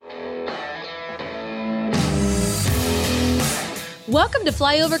Welcome to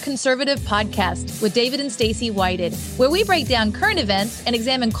Flyover Conservative Podcast with David and Stacey Whited, where we break down current events and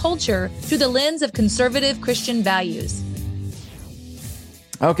examine culture through the lens of conservative Christian values.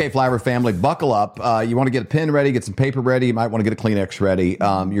 Okay, Flyover family, buckle up. You want to get a pen ready, get some paper ready. You might want to get a Kleenex ready.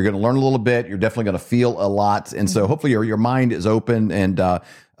 You're going to learn a little bit. You're definitely going to feel a lot. And so hopefully your mind is open and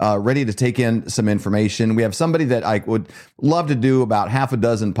ready to take in some information. We have somebody that I would love to do about half a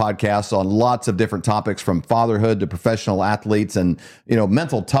dozen podcasts on lots of different topics, from fatherhood to professional athletes and,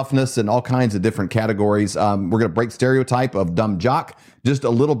 mental toughness and all kinds of different categories. We're going to break stereotype of dumb jock just a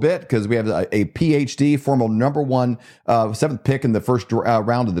little bit, because we have a PhD, former number one, 7th pick in the first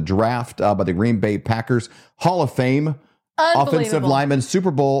round of the draft by the Green Bay Packers, Hall of Fame offensive lineman,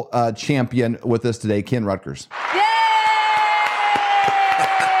 Super Bowl champion with us today, Ken Rutgers.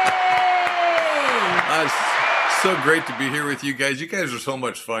 So great to be here with you guys. You guys are so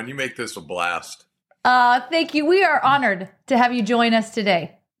much fun. You make this a blast. Thank you. We are honored to have you join us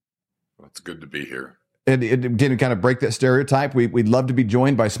today. Well, it's good to be here. It didn't kind of break that stereotype. We'd love to be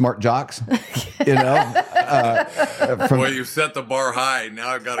joined by smart jocks, Boy, you set the bar high. Now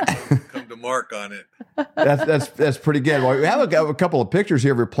I've got to come to mark on it. That's pretty good. Well, we have a couple of pictures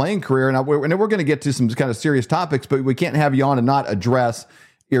here of your playing career, and we're going to get to some kind of serious topics, but we can't have you on and not address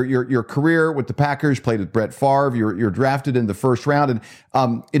your career with the Packers. Played with Brett Favre. You're drafted in the first round,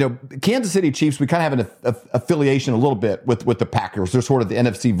 and Kansas City Chiefs. We kind of have an affiliation a little bit with the Packers. They're sort of the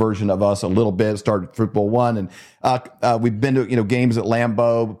NFC version of us a little bit. Started Super Bowl I, and we've been to games at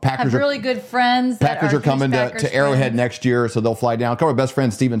Lambeau. Packers have really good friends. Packers are coming to Arrowhead next year, so they'll fly down. A couple of best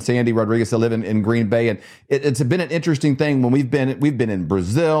friends, Steve and Sandy Rodriguez, that live in Green Bay, and it's been an interesting thing when we've been in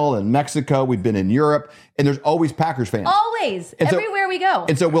Brazil and Mexico. We've been in Europe, and there's always Packers fans. Always, and everywhere we go.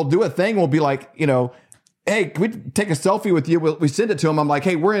 And so we'll do a thing. We'll be like, hey, can we take a selfie with you? We send it to them. I'm like,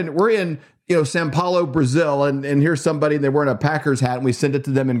 hey, we're in São Paulo, Brazil, and here's somebody, and they're wearing a Packers hat, and we send it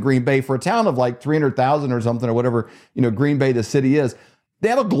to them in Green Bay for a town of like 300,000 or something, or whatever, Green Bay, the city is. They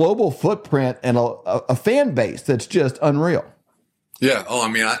have a global footprint and a fan base that's just unreal. Yeah. Oh, I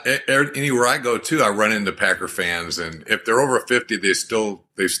mean, anywhere I go too, I run into Packer fans, and if they're over 50, they still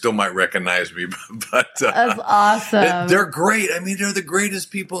might recognize me. But that's awesome. They're great. I mean, they're the greatest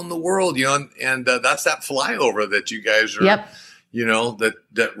people in the world, and that's that flyover that you guys are. Yep.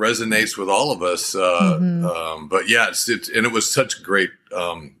 That resonates with all of us. But yeah, it was such a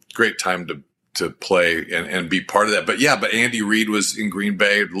great time to play and be part of that. But Andy Reid was in Green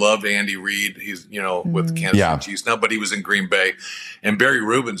Bay. Loved Andy Reid. He's, with Kansas City Chiefs now, but he was in Green Bay. And Barry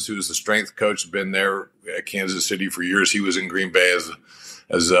Rubens, who's the strength coach, has been there at Kansas City for years. He was in Green Bay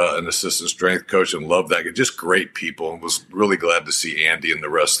as an assistant strength coach, and loved that. Just great people, and was really glad to see Andy and the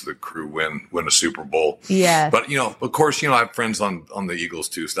rest of the crew win a Super Bowl. Yeah. But, of course, I have friends on the Eagles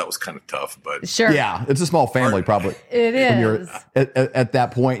too, so that was kind of tough. But sure. Yeah, it's a small family probably. It is. When you're at that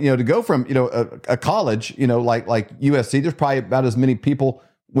point, to go from, a college, like USC, there's probably about as many people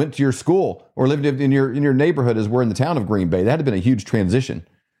went to your school or lived in your neighborhood as were in the town of Green Bay. That had been a huge transition.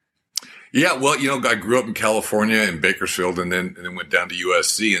 Yeah, well, I grew up in California in Bakersfield, and then went down to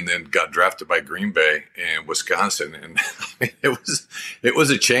USC, and then got drafted by Green Bay and Wisconsin, and it was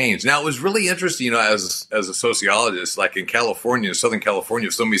a change. Now, it was really interesting, as a sociologist, like in California, Southern California,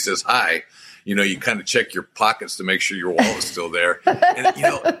 if somebody says hi, you kind of check your pockets to make sure your wallet's still there, and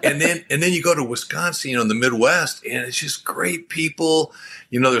and then you go to Wisconsin, in the Midwest, and it's just great people.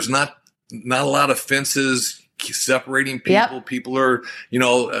 There's not a lot of fences separating people. Yep. People are, get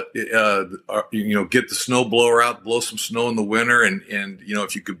the snow blower out, blow some snow in the winter. And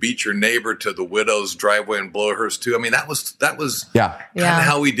if you could beat your neighbor to the widow's driveway and blow hers too. I mean, that was kind of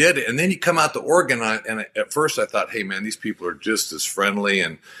how we did it. And then you come out to Oregon, and at first I thought, hey man, these people are just as friendly,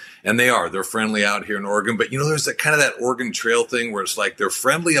 and they're friendly out here in Oregon. But there's that kind of that Oregon Trail thing where it's like they're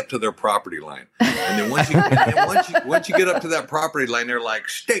friendly up to their property line, and then once you get up to that property line, they're like,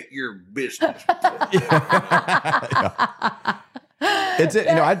 state your business. It's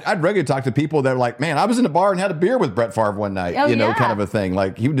I'd regularly talk to people that are like, man, I was in a bar and had a beer with Brett Favre one night, kind of a thing.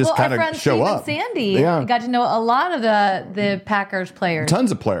 Like he would just kind of show up. Steve and Sandy got to know a lot of the Packers players.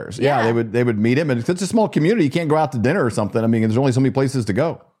 Tons of players. Yeah, they would meet him, and it's a small community. You can't go out to dinner or something. I mean, there's only so many places to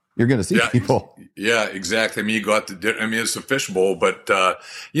go. You're going to see people. Yeah, exactly. I mean, you go out to dinner. I mean, it's a fishbowl, but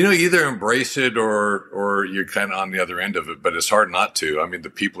you either embrace it or you're kind of on the other end of it. But it's hard not to. I mean, the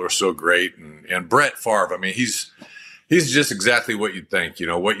people are so great, and Brett Favre. I mean, he's just exactly what you'd think.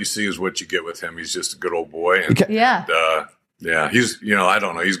 What you see is what you get with him. He's just a good old boy, and he's I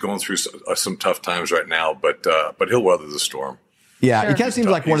don't know. He's going through some tough times right now, but he'll weather the storm. Yeah, Sure. it kind of seems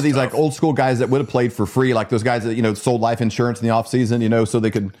like one of these like old school guys that would have played for free, like those guys that, you know, sold life insurance in the off season, you know, so they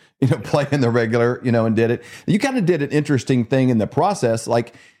could, you know, play in the regular, you know, and did it. You kind of did an interesting thing in the process.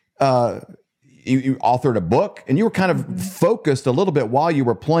 Like you authored a book and you were kind of focused a little bit while you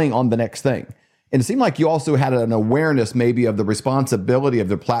were playing on the next thing. And it seemed like you also had an awareness maybe of the responsibility of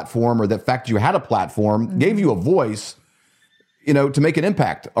the platform, or the fact you had a platform gave you a voice, you know, to make an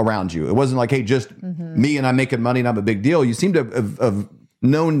impact around you. It wasn't like, hey, just me and I'm making money and I'm a big deal. You seem to have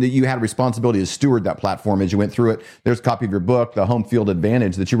known that you had a responsibility to steward that platform as you went through it. There's a copy of your book, The Home Field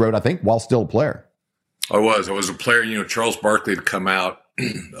Advantage, that you wrote, I think, while still a player. I was a player. You know, Charles Barkley had come out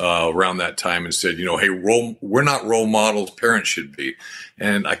around that time and said, you know, hey, we're not role models, parents should be.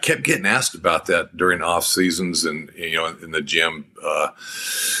 And I kept getting asked about that during off seasons and, you know, in the gym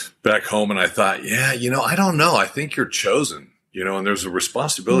back home. And I thought, yeah, you know, I don't know. I think you're chosen. You know, and there's a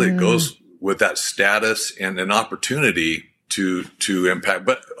responsibility that goes with that status and an opportunity to impact.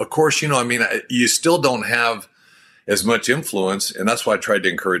 But of course, you know, I mean, you still don't have as much influence. And that's why I tried to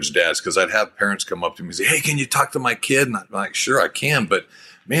encourage dads, because I'd have parents come up to me and say, hey, can you talk to my kid? And I'm like, sure, I can. But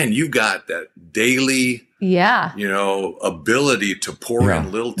man, you've got that daily, you know, ability to pour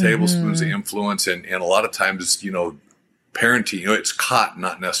in little tablespoons of influence. And a lot of times, you know, parenting, you know, it's caught,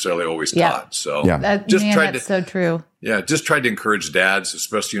 not necessarily always taught. So that's so true. Yeah, just tried to encourage dads,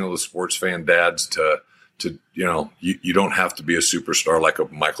 especially, you know, the sports fan dads to you know, you don't have to be a superstar like a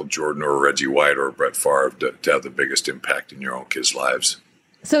Michael Jordan or a Reggie White or a Brett Favre to have the biggest impact in your own kids' lives.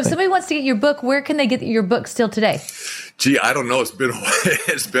 So if somebody wants to get your book, where can they get your book still today? Gee, I don't know. It's been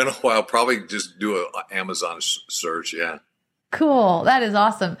a while. Probably just do an Amazon search. Yeah. Cool. That is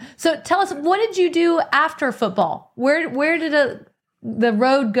awesome. So tell us, what did you do after football? Where did the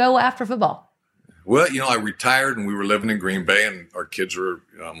road go after football? Well, you know, I retired and we were living in Green Bay, and our kids were,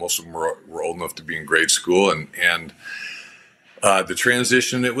 most of them were old enough to be in grade school. And the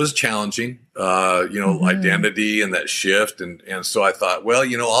transition, it was challenging, you know, identity and that shift. And so I thought, well,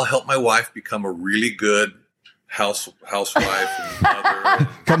 you know, I'll help my wife become a really good housewife and mother.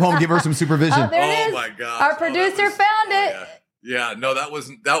 Come home, give her some supervision. Oh my gosh. Our producer found it. Yeah, no, that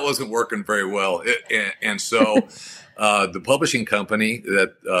wasn't working very well. And so the publishing company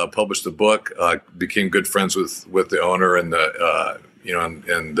that published the book became good friends with the owner and the you know,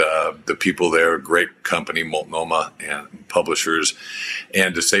 and the people there. Great company, Multnomah, and publishers.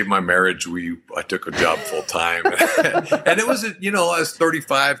 And to save my marriage, I took a job full time, and it was, you know, I was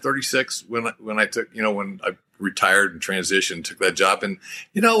 35, 36 when I took, you know, when I retired and transitioned, took that job, and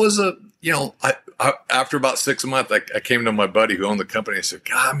you know, it was you know, I after about 6 months, I came to my buddy who owned the company. I said,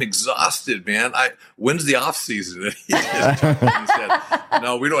 God, I'm exhausted, man. When's the off season? And he just turned and said,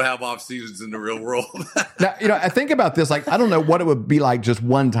 no, we don't have off seasons in the real world. Now, you know, I think about this, like, I don't know what it would be like just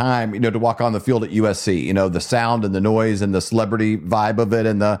one time, you know, to walk on the field at USC, you know, the sound and the noise and the celebrity vibe of it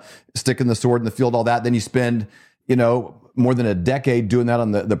and the sticking the sword in the field, all that. Then you spend, you know, more than a decade doing that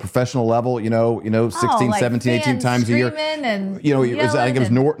on the professional level, you know, 16, 17, 18 times a year. And you know, I think it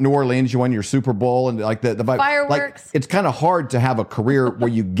was New Orleans, you won your Super Bowl and like the fireworks. Like, it's kind of hard to have a career where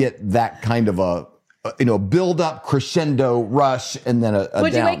you get that kind of a you know, build up, crescendo, rush, and then a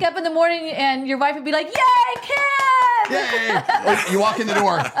Would down. You wake up in the morning and your wife would be like, yay, kid! Yay! You walk in the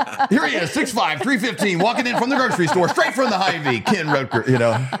door. Here he is, 6'5", 315, walking in from the grocery store, straight from the Hy-Vee, Ken Roedker, you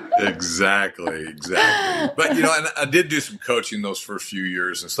know. Exactly. But, you know, and I did do some coaching those first few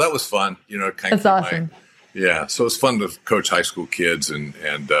years, and so that was fun. You know, kind of awesome. Yeah, so it's fun to coach high school kids, and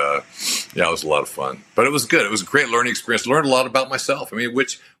yeah, it was a lot of fun. But it was good. It was a great learning experience. Learned a lot about myself. I mean,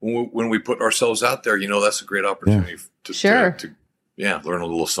 which when we put ourselves out there, you know, that's a great opportunity to learn a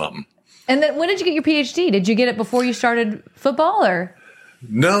little something. And then when did you get your PhD? Did you get it before you started football, or?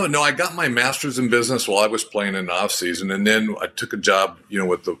 No, I got my master's in business while I was playing in the off season, and then I took a job, you know,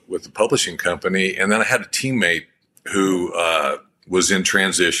 with the publishing company, and then I had a teammate who was in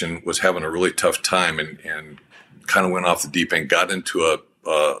transition, was having a really tough time, and kind of went off the deep end, got into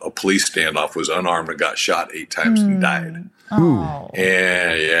a police standoff, was unarmed and got shot 8 times and died. Oh.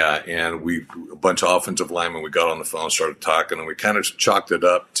 And a bunch of offensive linemen, we got on the phone, started talking, and we kind of chalked it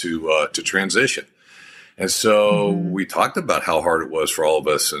up to transition. And so we talked about how hard it was for all of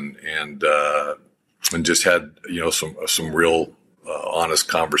us, and just had, you know, some real honest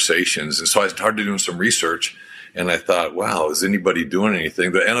conversations. And so I started doing some research. And I thought, wow, is anybody doing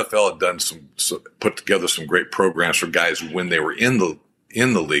anything? The NFL had done put together some great programs for guys when they were in the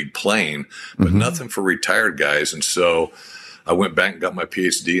league playing, but nothing for retired guys. And so I went back and got my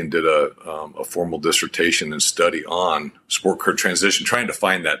PhD and did a formal dissertation and study on sport career transition, trying to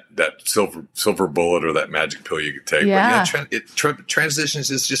find that silver bullet or that magic pill you could take. Yeah. But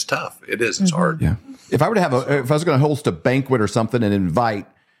transitions is just tough. It is. It's hard. Yeah. If I were to if I was going to host a banquet or something and invite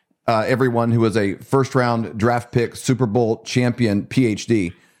everyone who was a first round draft pick, Super Bowl champion,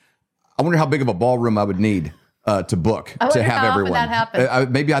 PhD, I wonder how big of a ballroom I would need to book to have everyone. That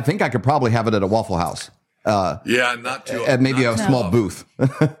happen. Maybe I think I could probably have it at a Waffle House. Yeah, not too. And maybe a small booth.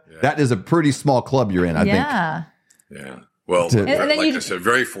 That is a pretty small club you're in, I think. Yeah. Well, I said,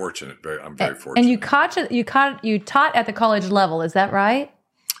 very fortunate. I'm very fortunate. And you taught at the college level, is that right?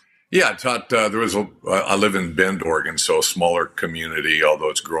 Yeah, I taught. I live in Bend, Oregon, so a smaller community, although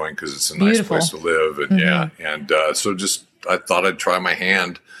it's growing because it's a nice place to live. And so just I thought I'd try my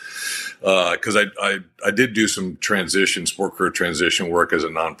hand. Because I did do some sport career transition work as a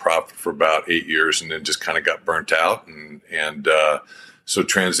nonprofit for about 8 years, and then just kind of got burnt out, and so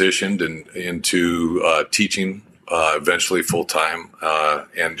transitioned into teaching eventually full time,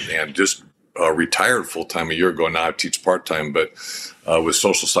 and just retired full time a year ago. Now I teach part time, but was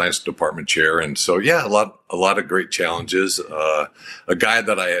social science department chair, and so a lot of great challenges. A guy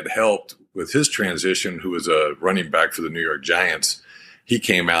that I had helped with his transition, who was a running back for the New York Giants. He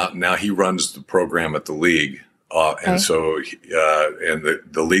came out, and now he runs the program at the league. And so, and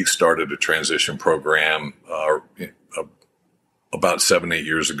the league started a transition program about 7-8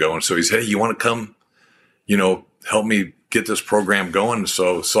 years ago. And so he said, hey, you want to come, help me get this program going?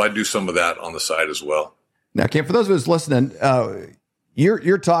 So I do some of that on the side as well. Now, Ken, for those of us listening,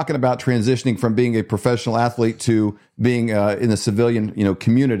 you're talking about transitioning from being a professional athlete to being in the civilian,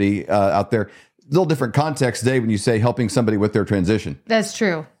 community out there. Little different context today when you say helping somebody with their transition. That's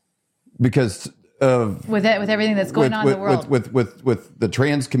true. Because of with everything that's going on in the world, with the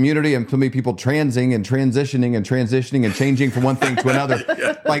trans community and so many people transing and transitioning and changing from one thing to another,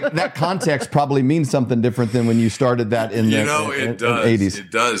 like that context probably means something different than when you started that in the 80s. It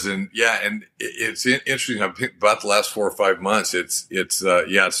does, and it's interesting. I think about the last 4 or 5 months,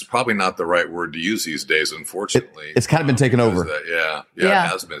 it's probably not the right word to use these days. Unfortunately, it's kind of been taken over. It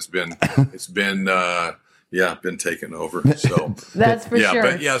has been. It's been. Been taken over. So that's for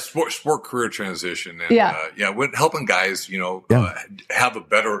sure. But sport career transition. And, when helping guys, have a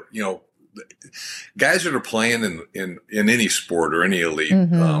better, guys that are playing in any sport or any elite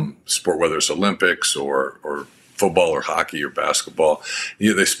sport, whether it's Olympics or football or hockey or basketball,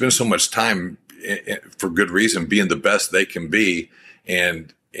 they spend so much time for good reason being the best they can be.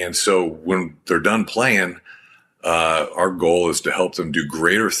 And so when they're done playing, our goal is to help them do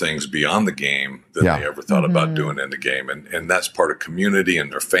greater things beyond the game than they ever thought about doing in the game. And that's part of community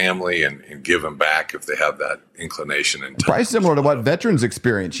and their family and giving back if they have that inclination. And probably similar to what veterans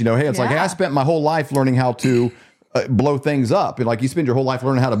experience. Hey, it's like, hey, I spent my whole life learning how to blow things up. And like you spend your whole life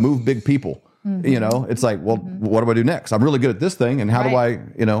learning how to move big people. It's like, well, what do I do next? I'm really good at this thing. And how do I,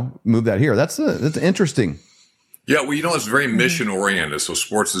 move that here? That's interesting. Yeah, well, it's very mission oriented. So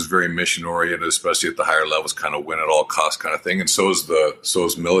sports is very mission oriented, especially at the higher levels, kind of win at all costs kind of thing. And so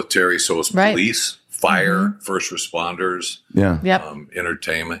is military, so is police, fire, first responders,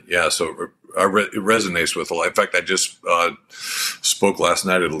 entertainment. Yeah, so it resonates with a lot. In fact, I just spoke last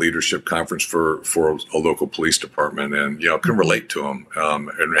night at a leadership conference for a local police department, and can relate to them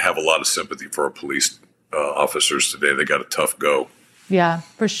and have a lot of sympathy for our police officers today. They got a tough go. Yeah,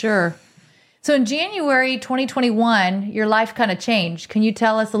 for sure. So in January 2021, your life kind of changed. Can you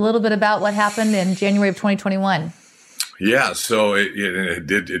tell us a little bit about what happened in January of 2021? Yeah, so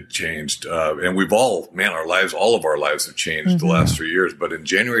it changed. And we've all of our lives have changed the last 3 years. But in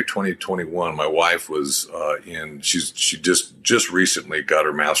January 2021, my wife was she just recently got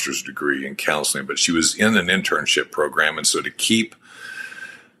her master's degree in counseling, but she was in an internship program. And so to keep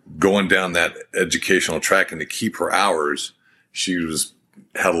going down that educational track and to keep her hours, she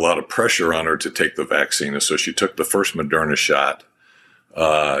had a lot of pressure on her to take the vaccine. And so she took the first Moderna shot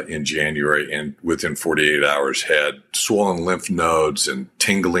in January, and within 48 hours had swollen lymph nodes and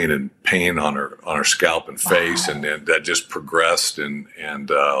tingling and pain on her scalp and face. And then that just progressed and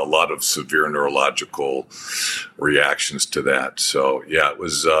a lot of severe neurological reactions to that. So it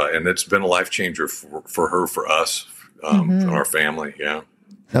was, and it's been a life changer for her, for us, and our family. Yeah.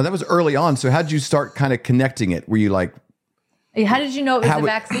 Now that was early on. So how did you start kind of connecting it? Were you like, how did you know it was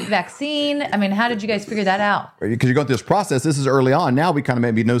a vaccine? I mean, how did you guys figure that out? Because you're going through this process. This is early on. Now we kind of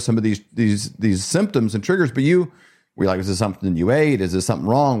maybe know some of these symptoms and triggers, but you were like, is this something you ate? Is this something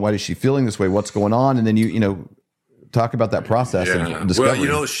wrong? Why is she feeling this way? What's going on? And then you talk about that process and discovery.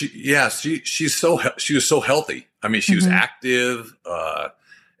 Well, she was so healthy. I mean, she was active.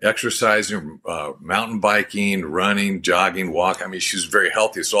 exercising, mountain biking, running, jogging, walking. I mean, she was very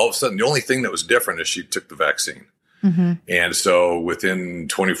healthy. So all of a sudden, the only thing that was different is she took the vaccine. Mm-hmm. And so within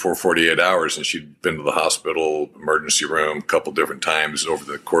 24, 48 hours, and she'd been to the hospital, emergency room, a couple different times over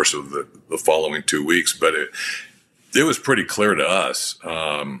the course of the following 2 weeks. But it was pretty clear to us.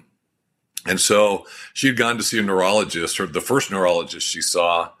 And so she'd gone to see a neurologist, or the first neurologist she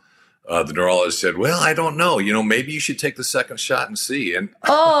saw. The neurologist said, well, I don't know. Maybe you should take the second shot and see. And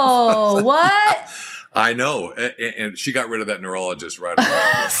oh, what? I know. And she got rid of that neurologist right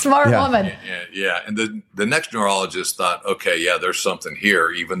away. Smart woman. Yeah. And the next neurologist thought, okay, yeah, there's something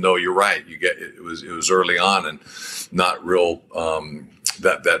here, even though you're right. It was early on and not real,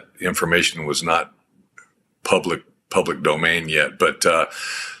 that information was not public domain yet. But,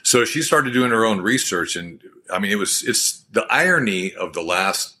 so she started doing her own research, and I mean, it's the irony of the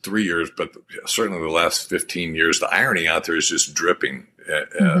last 3 years, but certainly the last 15 years, the irony out there is just dripping.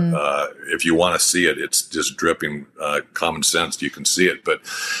 If you want to see it, it's just dripping. Common sense, you can see it. But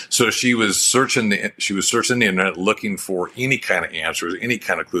so she was searching the internet, looking for any kind of answers, any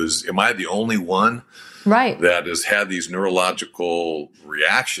kind of clues. Am I the only one? Right. That has had these neurological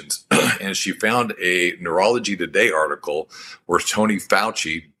reactions? And she found a Neurology Today article where Tony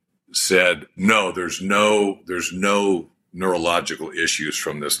Fauci said, no, there's no neurological issues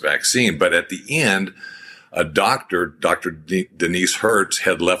from this vaccine. But at the end, a doctor, Dr. Denise Hertz,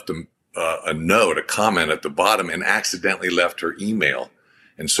 had left a note, a comment at the bottom, and accidentally left her email.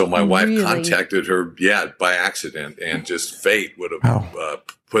 And so my wife contacted her, by accident, and just fate would have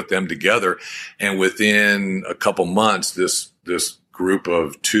put them together. And within a couple months, this group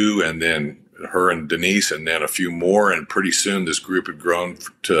of two, and then her and Denise, and then a few more, and pretty soon this group had grown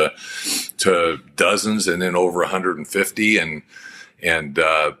to dozens, and then over 150, and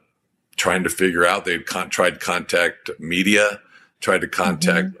trying to figure out. They'd tried to contact media, tried to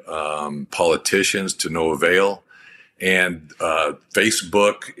contact politicians, to no avail, and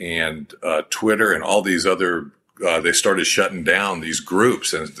Facebook and Twitter and all these other. They started shutting down these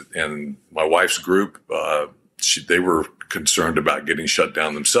groups, and my wife's group. They were concerned about getting shut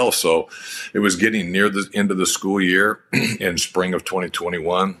down themselves. So it was getting near the end of the school year in spring of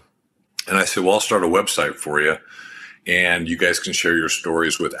 2021. And I said, well, I'll start a website for you, and you guys can share your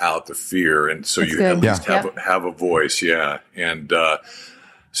stories without the fear. And so you at least have a voice. Yeah. And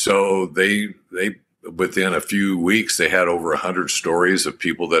so they within a few weeks, they had over 100 stories of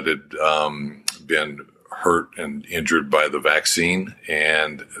people that had been hurt and injured by the vaccine,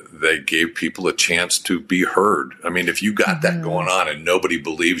 and they gave people a chance to be heard. I mean, if you got that going on and nobody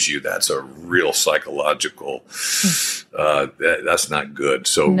believes you, that's a real psychological, that's not good.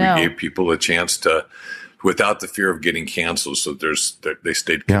 So we gave people a chance to, without the fear of getting canceled. So they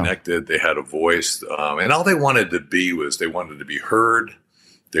stayed connected. They had a voice, and all they wanted to be was, they wanted to be heard.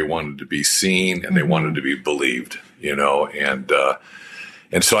 They wanted to be seen, and they wanted to be believed,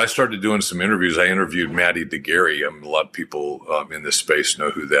 and so I started doing some interviews. I interviewed Maddie DeGarry. A lot of people in this space know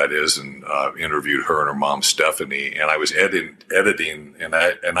who that is, and interviewed her and her mom, Stephanie. And I was editing, and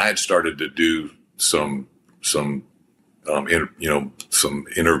I had started to do some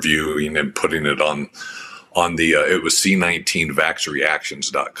interviewing and putting it on the it was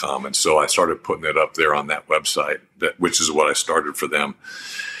C19vaxreactions.com. And so I started putting it up there on that website, which is what I started for them.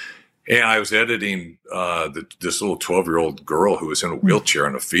 And I was editing this little 12-year-old girl who was in a wheelchair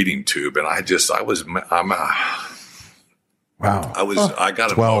in a feeding tube, and I got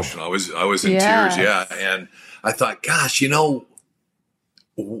emotional. I was in tears, and I thought, gosh,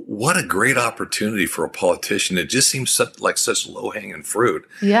 what a great opportunity for a politician. It just seems like such low-hanging fruit.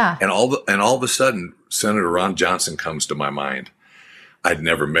 Yeah. And all of a sudden, Senator Ron Johnson comes to my mind. I'd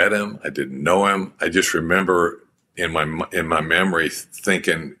never met him. I didn't know him. I just remember in my memory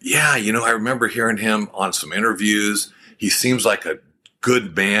thinking, I remember hearing him on some interviews. He seems like a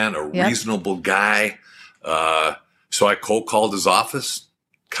good man, a reasonable guy. So I cold called his office,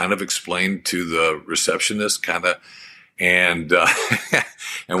 kind of explained to the receptionist, and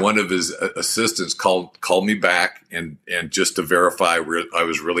one of his assistants called me back and just to verify I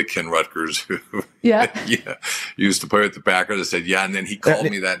was really Ken Rutgers, who used to play with the Packers. I said, and then he called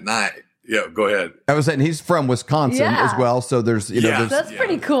me that night. Yeah, go ahead. I was saying he's from Wisconsin as well, so there's that's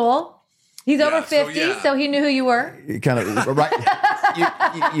pretty cool. He's over 50, so he knew who you were. Kind of right.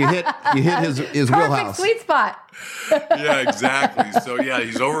 You hit his wheelhouse. Sweet spot. Yeah, exactly. So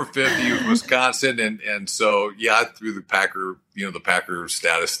he's over 50, he was Wisconsin, and so I threw the Packer, the Packer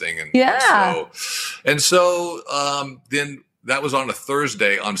status thing, and so then that was on a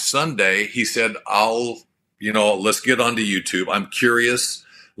Thursday. On Sunday, he said, let's get onto YouTube. I'm curious.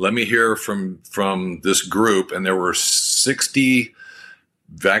 Let me hear from this group. And there were 60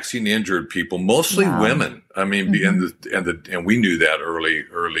 vaccine injured people, mostly women. I mean, and we knew that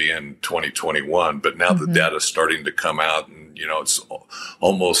early in 2021, but now the data is starting to come out, and it's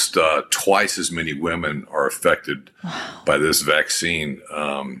almost twice as many women are affected by this vaccine.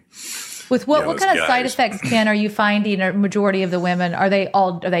 With what kind of side effects, Ken, are you finding? A majority of the women,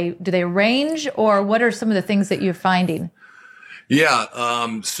 do they range, or what are some of the things that you're finding? Yeah.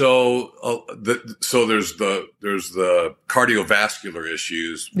 So there's the cardiovascular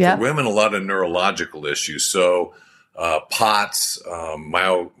issues. Yeah. For women, a lot of neurological issues. So, POTS, or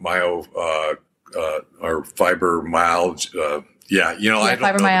fibromyalgia. I don't know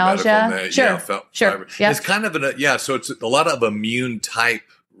the medical name. Sure. It's kind of so it's a lot of immune type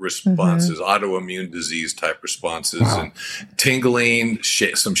responses, autoimmune disease type responses, and tingling,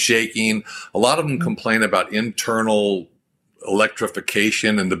 some shaking. A lot of them complain about internal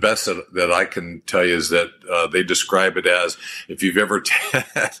electrification, and the best that I can tell you is that they describe it as, if you've ever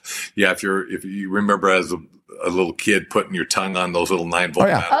if you remember as a little kid putting your tongue on those little 9-volt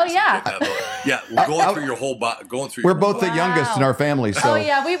batteries. Going through your whole body, we're both the youngest in our family, so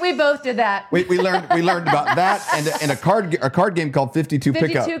we both did that. We learned about that and a card game called 52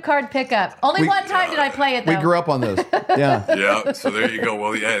 Pickup. 52 card pickup. Only one time did I play it, though. We grew up on those. Yeah. So there you go.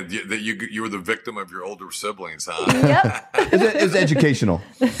 Well, you were the victim of your older siblings, huh? Yep. It was educational.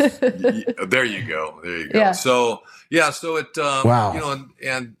 There you go. Yeah. So it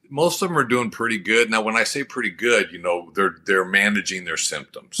and most of them are doing pretty good. Now, when I say pretty good, they're managing their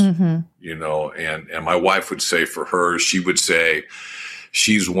symptoms. And my wife would say, for her, she would say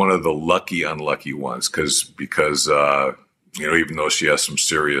she's one of the unlucky ones because even though she has some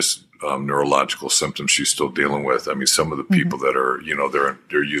serious neurological symptoms she's still dealing with. I mean, some of the people that are, they're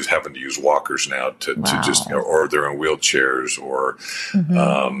having to use walkers now to just, or they're in wheelchairs, or,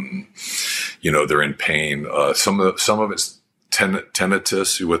 they're in pain. Some of it's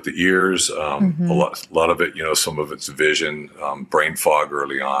tinnitus with the ears, a lot of it, some of it's vision, brain fog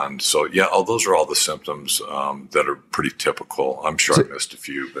early on. So those are all the symptoms that are pretty typical. I'm sure I missed a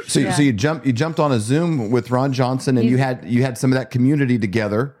few, but so you jumped on a Zoom with Ron Johnson, and you had some of that community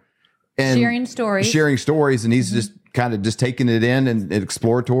together and sharing stories, and he's just kind of just taking it in and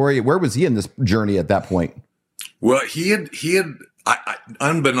exploratory. Where was he in this journey at that point? Well, he had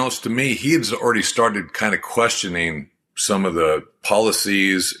unbeknownst to me, he had already started kind of questioning some of the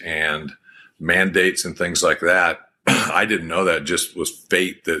policies and mandates and things like that. I didn't know that. It just was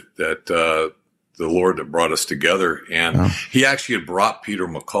fate that the Lord that brought us together. And he actually had brought Peter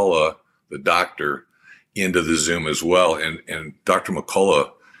McCullough, the doctor, into the Zoom as well. And Dr.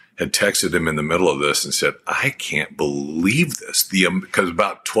 McCullough had texted him in the middle of this and said, I can't believe this. Because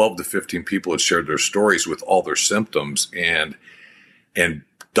about 12 to 15 people had shared their stories with all their symptoms. And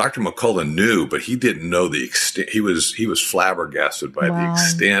Dr. McCullough knew, but he didn't know the extent. He was flabbergasted by the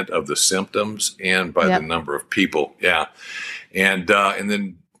extent of the symptoms and by the number of people. Yeah. And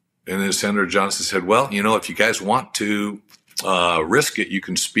then Senator Johnson said, well, if you guys want to risk it, you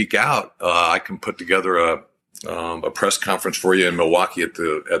can speak out. I can put together a press conference for you in Milwaukee at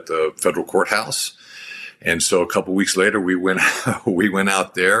the federal courthouse. And so a couple weeks later, we went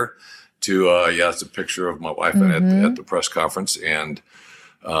out there to, it's a picture of my wife at the press conference, and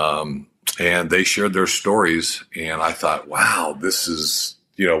they shared their stories. And I thought, wow, this is,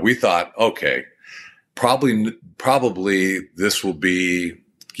 we thought, okay, probably this will be,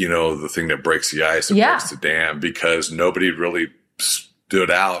 the thing that breaks the ice and breaks the dam, because nobody had really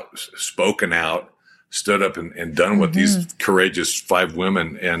stood up and done what these courageous 5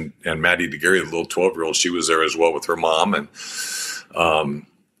 women and Maddie DeGarry, the little 12-year-old, she was there as well with her mom.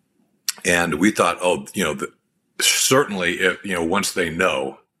 And we thought, certainly, once they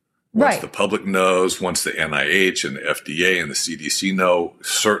know, once the public knows, once the NIH and the FDA and the CDC know,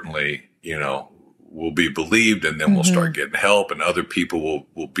 certainly, will be believed, and then we'll start getting help, and other people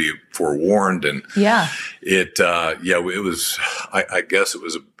will be forewarned. And it was, I guess it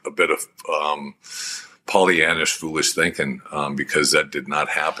was a bit of Pollyannish foolish thinking, because that did not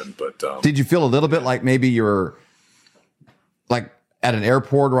happen. But did you feel a little bit like maybe you're like at an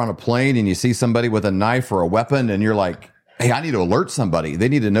airport or on a plane and you see somebody with a knife or a weapon, and you're like, hey, I need to alert somebody. They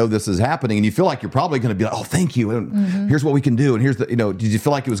need to know this is happening. And you feel like you're probably going to be like, oh, thank you. And here's what we can do. And here's did you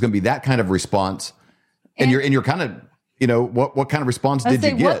feel like it was going to be that kind of response? And you're kind of, what kind of response did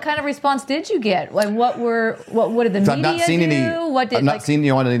you get? What kind of response did you get? Like, what did the media I've not seen do? I've not seen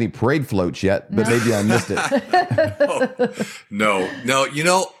you on any parade floats yet, but maybe I missed it. No.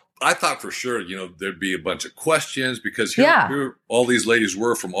 I thought for sure, there'd be a bunch of questions, because here all these ladies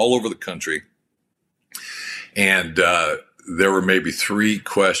were from all over the country. And there were maybe 3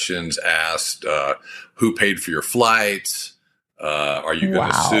 questions asked: who paid for your flights? Are you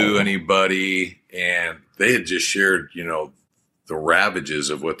going to sue anybody? And they had just shared, the ravages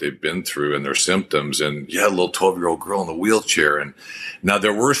of what they've been through and their symptoms. And you had a little 12-year-old girl in a wheelchair. And now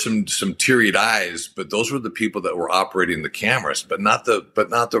there were some teary-eyed eyes, but those were the people that were operating the cameras, but not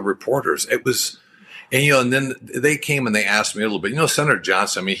the reporters. It was, and then they came and they asked me a little bit, Senator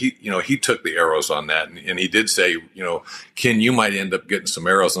Johnson, I mean, he took the arrows on that, and he did say, Ken, you might end up getting some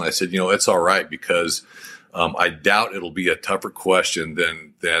arrows. And I said, it's all right, because I doubt it'll be a tougher question than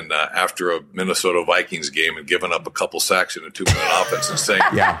after a Minnesota Vikings game and giving up a couple sacks in a 2-minute offense and saying,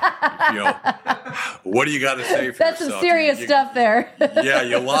 what do you got to say for That's yourself? Some serious stuff there.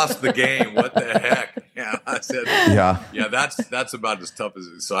 You lost the game. What the heck? Yeah, I said, that's about as tough as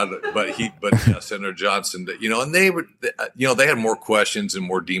it. So, Senator Johnson, and they were, they had more questions and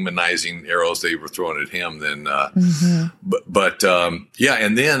more demonizing arrows they were throwing at him than,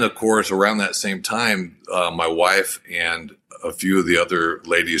 and then of course around that same time, my wife and a few of the other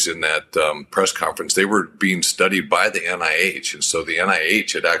ladies in that press conference, they were being studied by the NIH. And so the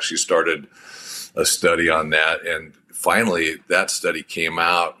NIH had actually started a study on that. And finally, that study came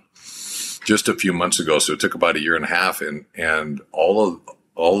out just a few months ago. So it took about a year and a half. And all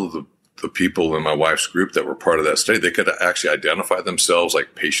of the people in my wife's group that were part of that study, they could actually identify themselves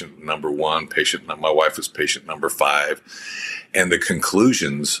like patient number 1, my wife was patient number 5. And the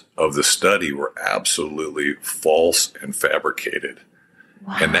conclusions of the study were absolutely false and fabricated.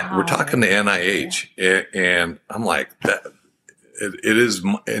 Wow. And that, we're talking to NIH, and I'm like, that it is,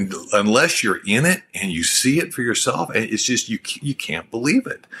 and unless you're in it and you see it for yourself, it's just you can't believe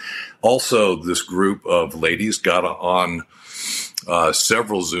it. Also, this group of ladies got on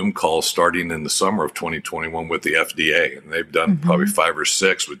several Zoom calls starting in the summer of 2021 with the FDA. And they've done probably 5 or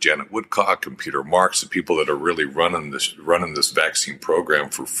 6 with Janet Woodcock and Peter Marks, the people that are really running this vaccine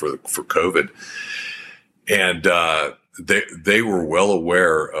program for COVID. And they were well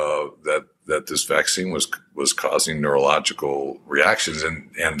aware that this vaccine was causing neurological reactions.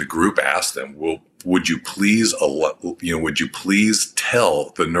 And the group asked them, well, would you please tell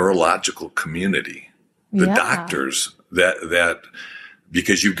the neurological community, the doctors, that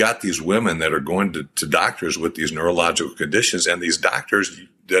because you've got these women that are going to doctors with these neurological conditions, and these doctors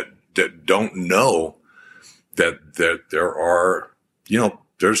that don't know that there are,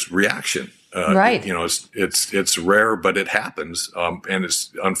 there's reaction. Right. It's rare, but it happens. And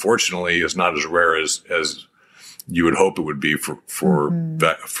it's unfortunately is not as rare as you would hope it would be for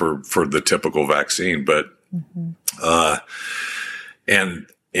the typical vaccine, but, and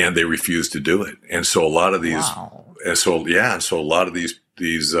they refuse to do it. And so a lot of these, so a lot of these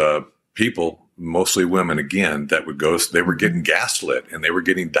people, mostly women again, they were getting gaslit and they were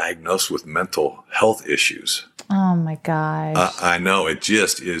getting diagnosed with mental health issues. Oh my gosh. I know, it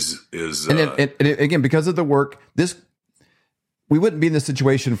just is. And again, because of the work, we wouldn't be in this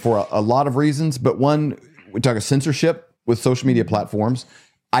situation for a lot of reasons, but one, we talk of censorship with social media platforms,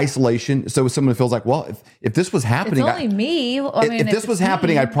 isolation. So someone feels like, well, if this was happening, it's only me. If this was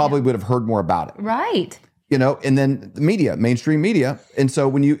happening, I probably would have heard more about it. Right. And then the media, mainstream media. And so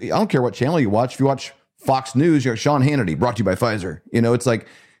I don't care what channel you watch, if you watch Fox News, you're Sean Hannity, brought to you by Pfizer. It's like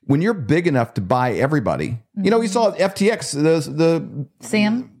when you're big enough to buy everybody, we saw FTX, the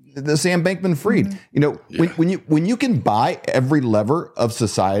Sam Bankman-Fried, when you can buy every lever of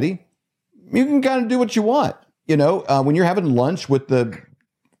society, you can kind of do what you want. When you're having lunch with the,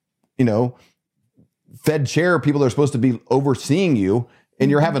 Fed chair, people that are supposed to be overseeing you, and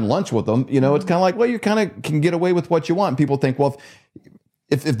you're having lunch with them, it's kind of like, well, you kind of can get away with what you want. And people think, well,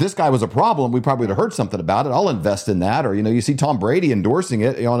 if this guy was a problem, we probably would have heard something about it. I'll invest in that. Or, you see Tom Brady endorsing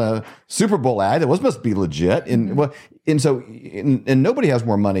it on a Super Bowl ad. It must be legit. And nobody has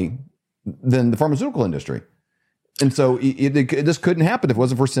more money than the pharmaceutical industry. And so this couldn't happen if it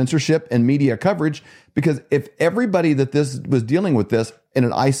wasn't for censorship and media coverage, because if everybody that this was dealing with this in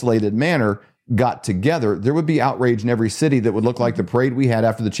an isolated manner got together, there would be outrage in every city that would look like the parade we had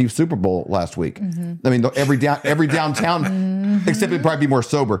after the Chiefs Super Bowl last week. I mean, every downtown, except it'd probably be more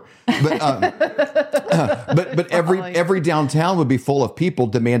sober, but every downtown would be full of people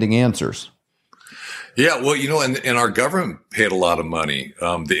demanding answers. Yeah, well, and our government paid a lot of money.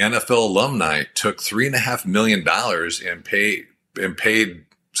 The NFL alumni took $3.5 million and paid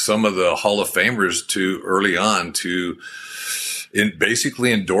some of the Hall of Famers early on to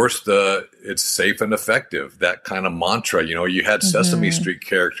basically endorse it's safe and effective, that kind of mantra. You had Sesame Street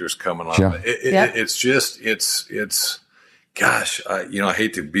characters coming on. Yeah. It's gosh, I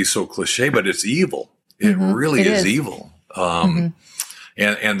hate to be so cliche, but it's evil. It really is evil. And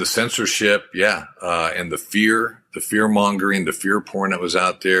the censorship, and the fear mongering, the fear porn that was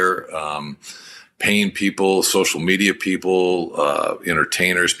out there. paying people, social media people,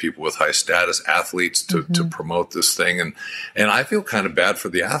 entertainers, people with high status, athletes to promote this thing. And I feel kind of bad for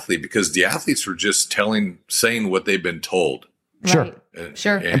the athlete because the athletes are just saying what they've been told. Sure. Right.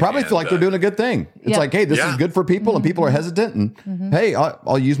 Sure. And probably feel like they're doing a good thing. It's like, hey, this is good for people, and people are hesitant. And hey,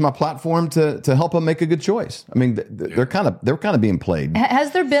 I'll use my platform to help them make a good choice. I mean, they're kind of being played. Has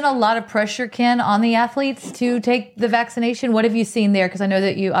there been a lot of pressure, Ken, on the athletes to take the vaccination? What have you seen there? Because I know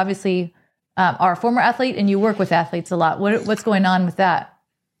that you obviously are a former athlete and you work with athletes a lot. What's going on with that?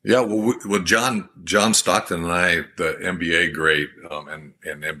 Yeah, well, John Stockton and I, the NBA great and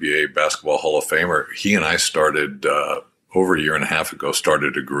NBA basketball Hall of Famer, he and I started over a year and a half ago,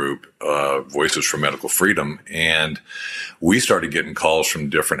 started a group, Voices for Medical Freedom, and we started getting calls from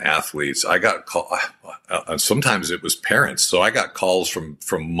different athletes. I got sometimes it was parents, so I got calls from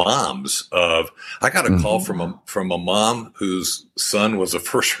moms. I got a call from a mom whose son was a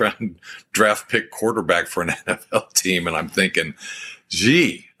first round draft pick quarterback for an NFL team, and I'm thinking,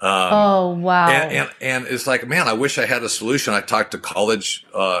 gee. Oh, wow. And it's like, man, I wish I had a solution. I talked to college.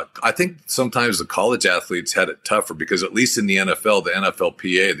 I think sometimes the college athletes had it tougher because at least in the NFL, the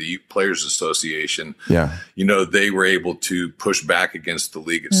NFLPA, the Players Association, they were able to push back against the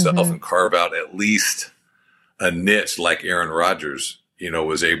league itself and carve out at least a niche like Aaron Rodgers,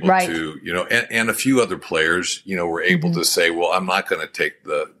 was able to, and a few other players, were able to say, well, I'm not going to take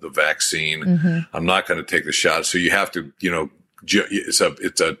the vaccine. I'm not going to take the shot. So you have to,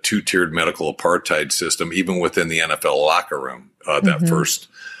 it's a two-tiered medical apartheid system, even within the NFL locker room. That first,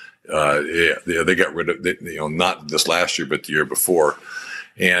 they got rid of, not this last year, but the year before.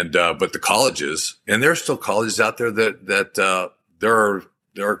 And, but the colleges, and there are still colleges out there that there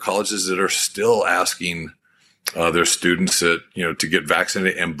are colleges that are still asking, their students to get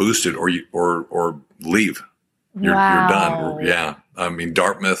vaccinated and boosted or leave. You're done. Yeah. I mean,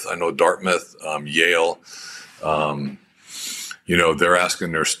 Dartmouth, Yale, they're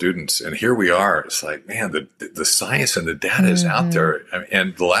asking their students, and here we are. It's like, man, the science and the data is out there.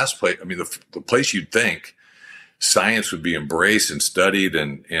 And the last place, the place you'd think science would be embraced and studied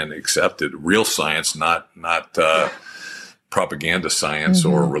and accepted, real science, not propaganda science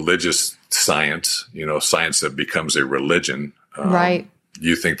or religious science, science that becomes a religion. Right.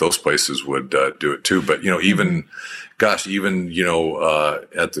 You think those places would do it too. But, even at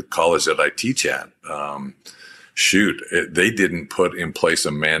the college that I teach at, they didn't put in place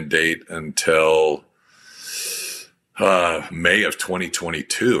a mandate until May of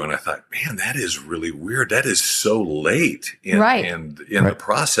 2022. And I thought, man, that is really weird. That is so late. And in the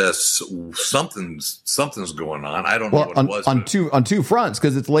process, something's going on. I don't know what it was. On two fronts,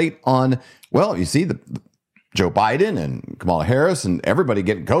 because it's late on, you see Joe Biden and Kamala Harris and everybody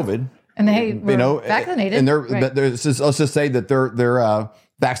getting COVID. And they were vaccinated. And let's just say that their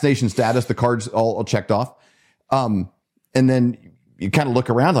vaccination status, the cards all checked off. And then you kind of look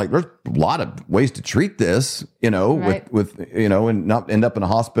around like there's a lot of ways to treat this, with and not end up in a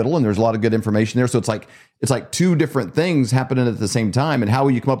hospital. And there's a lot of good information there. So it's like two different things happening at the same time. And how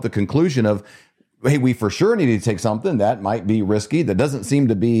will you come up with the conclusion of, hey, we for sure need to take something that might be risky, that doesn't seem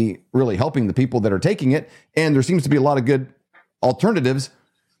to be really helping the people that are taking it. And there seems to be a lot of good alternatives,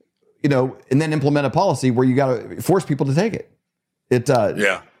 and then implement a policy where you got to force people to take it. It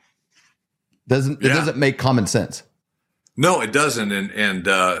doesn't make common sense. No, it doesn't. And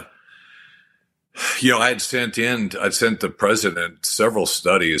I'd sent the president several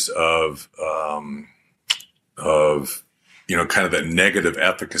studies of kind of that negative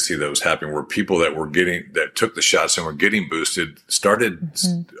efficacy that was happening, where people that took the shots and were getting boosted started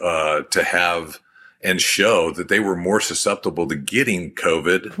to have and show that they were more susceptible to getting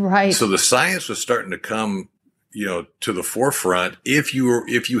COVID. Right. So the science was starting to come, to the forefront. If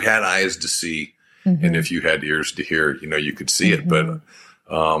you had eyes to see, and if you had ears to hear, you could see it. But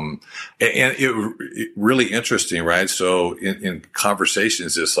and it really interesting, right? So in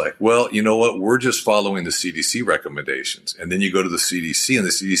conversations, it's like, well, you know what? We're just following the CDC recommendations, and then you go to the CDC, and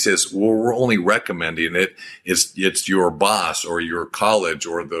the CDC says, well, we're only recommending it. It's your boss or your college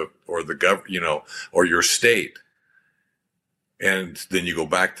or the government, or your state. And then you go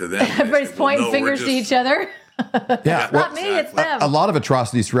back to them. Everybody's pointing fingers to each other. Yeah, not me, it's them. A lot of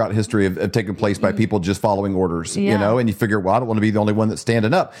atrocities throughout history have taken place by people just following orders, and you figure, well, I don't want to be the only one that's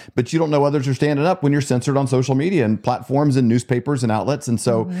standing up, but you don't know others are standing up when you're censored on social media and platforms and newspapers and outlets. And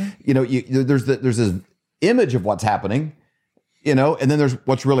so, there's this image of what's happening, and then there's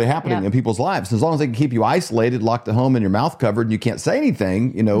what's really happening in people's lives. As long as they can keep you isolated, locked at home and your mouth covered and you can't say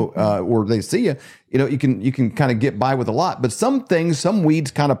anything, or they see you, you can kind of get by with a lot. But some weeds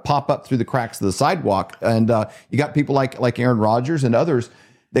kind of pop up through the cracks of the sidewalk. And you got people like Aaron Rodgers and others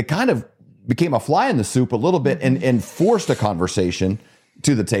that kind of became a fly in the soup a little bit and forced a conversation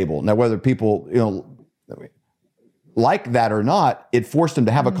to the table. Now, whether people, like that or not, it forced them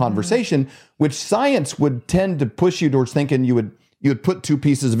to have a conversation, which science would tend to push you towards thinking you would put two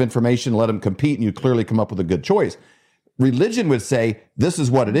pieces of information, let them compete, and you'd clearly come up with a good choice. Religion would say, this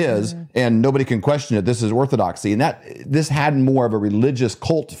is what it is, and nobody can question it. This is orthodoxy. And this had more of a religious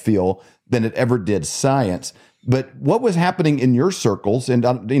cult feel than it ever did science. But what was happening in your circles, and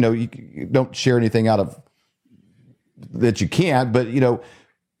you don't share anything out of that you can't, but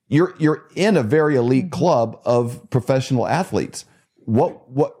you're in a very elite club of professional athletes.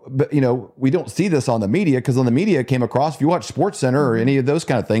 But we don't see this on the media, because on the media it came across, if you watch SportsCenter or any of those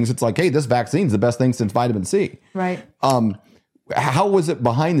kind of things, it's like, hey, this vaccine's the best thing since vitamin C. Right. How was it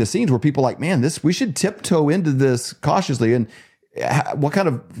behind the scenes? Were people like, man, we should tiptoe into this cautiously? And what kind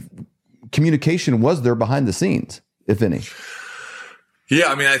of communication was there behind the scenes, if any? Yeah,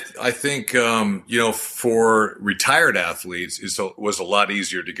 I mean, I think for retired athletes, it was a lot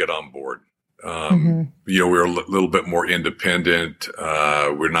easier to get on board. We're a little bit more independent.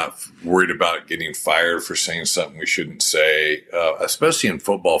 We're not worried about getting fired for saying something we shouldn't say, especially in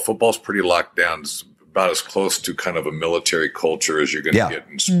football. Football's pretty locked down. It's about as close to kind of a military culture as you're going to get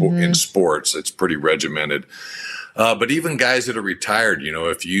in sports. It's pretty regimented. But even guys that are retired,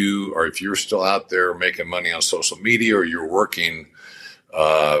 if you're still out there making money on social media, or you're working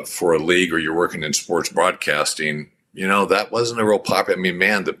for a league, or you're working in sports broadcasting, that wasn't a real popular. I mean,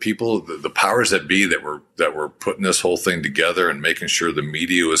 man, the people, the powers that be that were putting this whole thing together and making sure the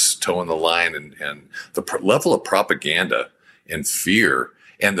media was towing the line, and the level of propaganda and fear,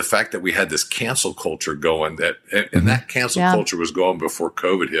 and the fact that we had this cancel culture going, and that cancel culture was going before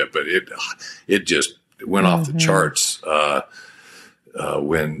COVID hit, but it just went off the charts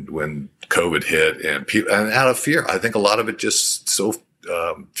when COVID hit, and people, and out of fear. I think a lot of it just so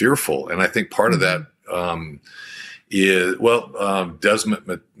fearful, and I think part of that is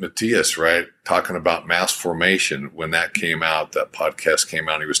Desmond Matthias, right, talking about mass formation. When that came out, that podcast came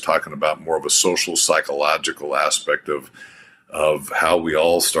out, he was talking about more of a social psychological aspect of how we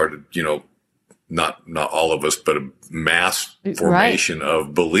all started, not all of us, but a mass formation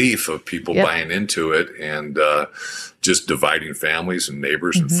of belief of people buying into it, and just dividing families and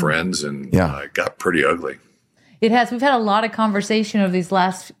neighbors and friends, and it got pretty ugly. It has. We've had a lot of conversation over these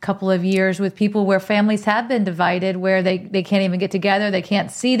last couple of years with people where families have been divided, where they can't even get together. They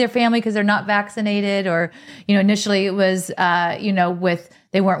can't see their family because they're not vaccinated, or, initially it was, with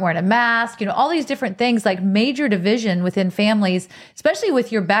they weren't wearing a mask, all these different things, like major division within families, especially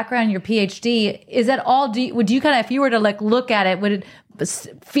with your background, your PhD. Is that all, would you kind of, if you were to look at it, would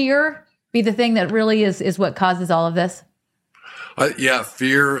fear be the thing that really is what causes all of this?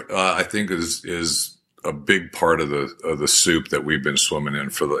 Fear, I think is a big part of the soup that we've been swimming in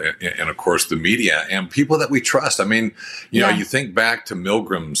and of course the media and people that we trust. I mean, you think back to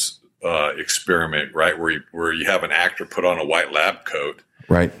Milgram's experiment, right, where you have an actor put on a white lab coat,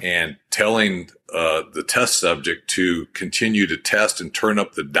 right, and telling the test subject to continue to test and turn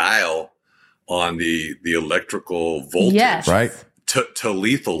up the dial on the electrical voltage, right, to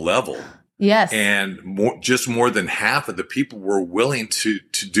lethal level. Yes, and more than half of the people were willing to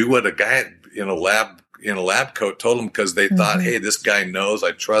do what a guy in a lab coat told them, because they thought, hey, this guy knows,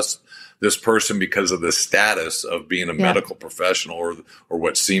 I trust this person because of the status of being a medical professional or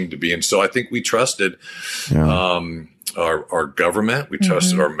what seemed to be. And so I think we trusted our government, we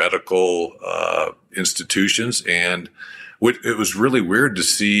trusted our medical institutions, and it was really weird to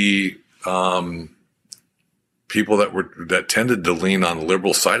see people that tended to lean on the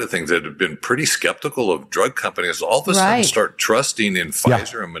liberal side of things, that had been pretty skeptical of drug companies, all of a sudden start trusting in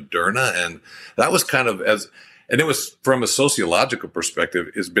Pfizer and Moderna. And that was kind of and it was, from a sociological perspective,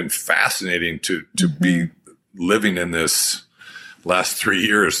 it's been fascinating to be living in this last 3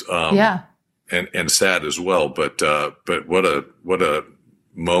 years. And sad as well. But what a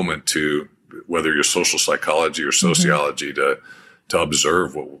moment to, whether you're social psychology or sociology, to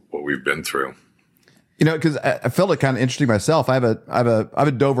observe what we've been through. Because I felt it kind of interesting myself. I have a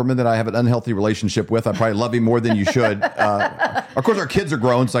Doberman that I have an unhealthy relationship with. I probably love him more than you should. Of course, our kids are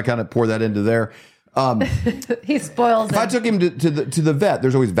grown, so I kind of pour that into there. He spoils If I took him to the vet,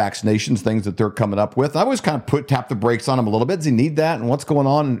 there's always vaccinations, things that they're coming up with. I always kind of tap the brakes on him a little bit. Does he need that? And what's going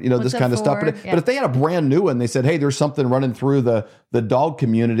on? And, this kind of stuff. But if they had a brand new one, they said, hey, there's something running through the dog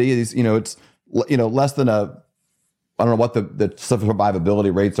community. It's less than I don't know what the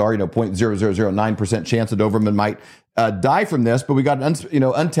survivability rates are, 0.0009% chance a Doberman might die from this, but we got an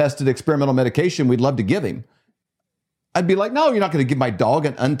untested experimental medication we'd love to give him. I'd be like, no, you're not going to give my dog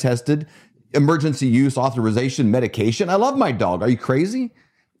an untested emergency use authorization medication. I love my dog. Are you crazy?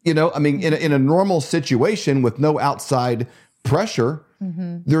 You know, I mean, in a normal situation with no outside pressure,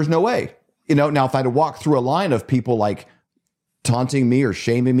 there's no way. You know, now if I had to walk through a line of people like taunting me or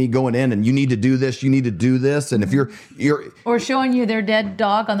shaming me going in and you need to do this, you need to do this. And if you're or showing you their dead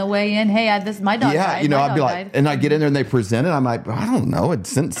dog on the way in, hey, this my dog died. You know, my I'd be like, and I get in there and they present it. I'm like, I don't know. It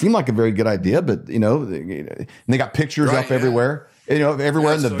seemed like a very good idea, but you know, and they got pictures up everywhere. You know,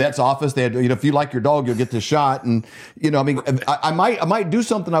 everywhere in the vet's office, they had, you know, if you like your dog, you'll get this shot. And, you know, I mean, I might do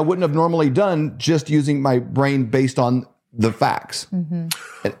something I wouldn't have normally done just using my brain based on the facts.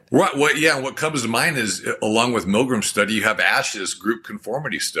 Right. Well, yeah. What comes to mind is, along with Milgram's study, you have Ash's group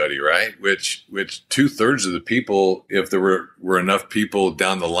conformity study, right? Which 2/3 of the people, if there were enough people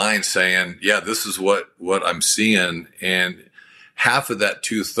down the line saying, yeah, this is what I'm seeing. And half of that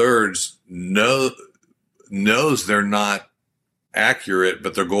 2/3 knows they're not accurate,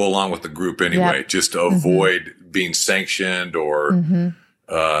 but they'll go along with the group anyway, just to avoid being sanctioned or,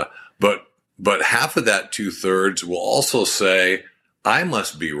 but half of that 2/3 will also say, I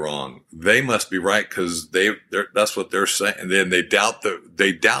must be wrong. They must be right because that's what they're saying. And then they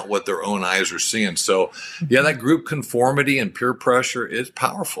doubt what their own eyes are seeing. So yeah, that group conformity and peer pressure is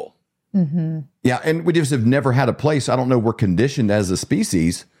powerful. Yeah. And we just have never had a place. I don't know. We're conditioned as a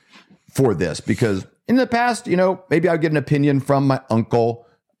species for this because in the past, you know, maybe I'd get an opinion from my uncle.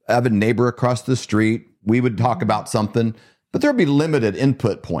 I have a neighbor across the street. We would talk about something, but there'd be limited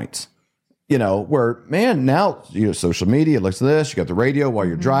input points, you know, where, man, now, you know, social media, looks at this, you got the radio while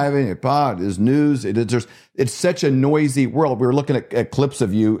you're driving, there's news. It's such a noisy world. We were looking at clips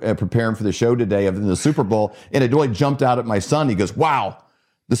of you preparing for the show today of the Super Bowl, and it really jumped out at my son. He goes, wow,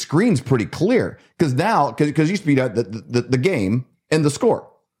 the screen's pretty clear. Because now, because it used to be the game and the score.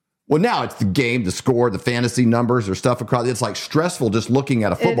 Well, now it's the game, the score, the fantasy numbers or stuff across. It's like stressful just looking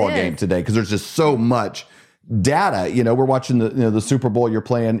at a football game today because there's just so much data. You know, we're watching the Super Bowl you're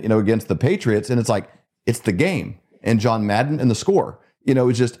playing, you know, against the Patriots, and it's like it's the game and John Madden and the score. You know,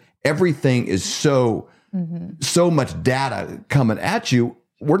 it's just everything is so much data coming at you.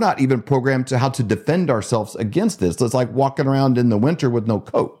 We're not even programmed to how to defend ourselves against this. So it's like walking around in the winter with no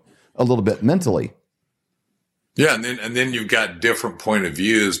coat a little bit mentally. Yeah, and then you've got different point of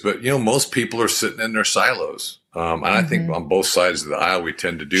views, but you know most people are sitting in their silos, and I think on both sides of the aisle we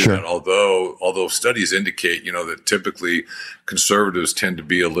tend to do that. Although studies indicate, you know, that typically conservatives tend to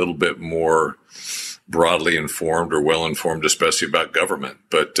be a little bit more broadly informed or well informed, especially about government.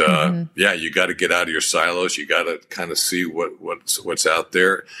 But yeah, you got to get out of your silos. You got to kind of see what's out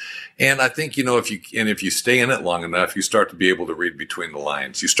there. And I think, you know, if you stay in it long enough, you start to be able to read between the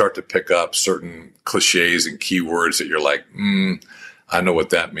lines. You start to pick up certain cliches and keywords that you're like, I know what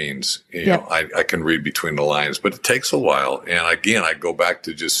that means. You know, I can read between the lines, but it takes a while. And again, I go back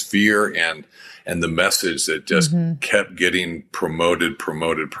to just fear and the message that just kept getting promoted,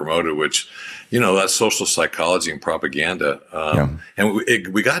 which, you know, that's social psychology and propaganda. And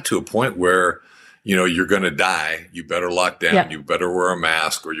we got to a point where, you know, you're going to die. You better lock down. You better wear a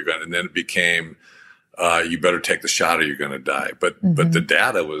mask, or and then it became, you better take the shot, or you're going to die. But the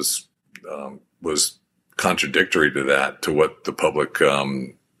data was contradictory to that, to what the public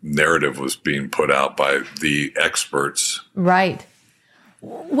narrative was being put out by the experts. Right.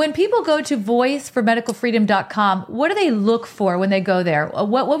 When people go to voiceformedicalfreedom.com, what do they look for when they go there?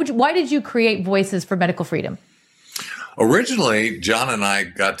 Why did you create Voices for Medical Freedom? Originally, John and I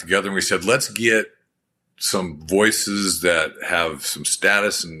got together and we said, let's get some voices that have some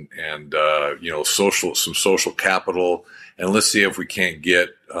status and you know, some social capital. And let's see if we can't get,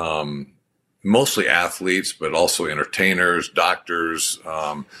 mostly athletes, but also entertainers, doctors,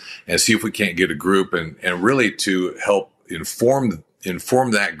 and see if we can't get a group and really to help inform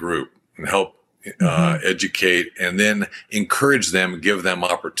that group and help educate, and then encourage them, give them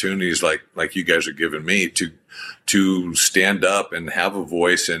opportunities like you guys are giving me to stand up and have a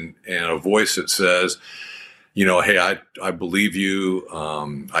voice and a voice that says, you know, hey, I believe you.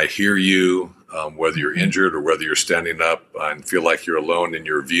 I hear you, whether you're injured or whether you're standing up and feel like you're alone in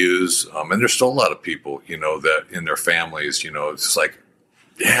your views. And there's still a lot of people, you know, that in their families, you know, it's like,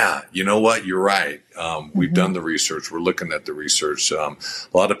 yeah, you know what? You're right. We've done the research. We're looking at the research. A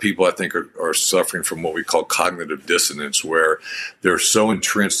lot of people, I think, are suffering from what we call cognitive dissonance, where they're so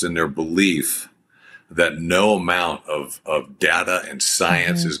entrenched in their belief that no amount of data and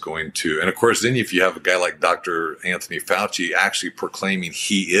science is going to, and of course, then if you have a guy like Dr. Anthony Fauci actually proclaiming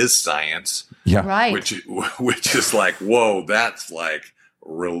he is science, right, which is like, whoa, that's like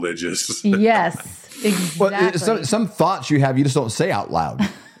religious. Yes, exactly. Well, some thoughts you have, you just don't say out loud.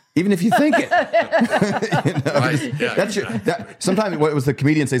 even if you think it. Right. Yeah, Sometimes what was the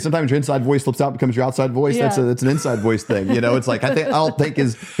comedian say? Sometimes your inside voice flips out and becomes your outside voice. Yeah. That's an inside voice thing. It's like I don't think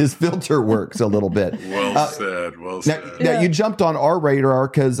his filter works a little bit. Well said. Now you jumped on our radar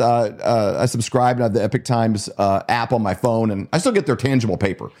because I subscribe and I have the Epic Times app on my phone, and I still get their tangible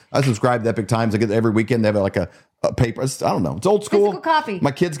paper. I subscribe to the Epic Times. I get every weekend. They have like a paper. I don't know. It's old school. Physical copy.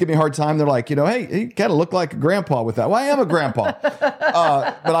 My kids give me a hard time. They're like, hey, you kind of look like a grandpa with that. Well, I am a grandpa.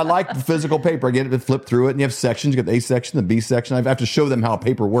 But I like the physical paper. I get it to flip through it, and you have sections. You got the A section, the B section. I have to show them how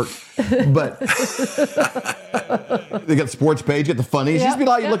paper works. But they got the sports page, you got the funnies. Yep. Used to be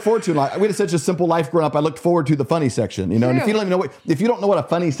like you look forward to. Like, we had such a simple life growing up. I looked forward to the funny section. And if you don't even know if you don't know what a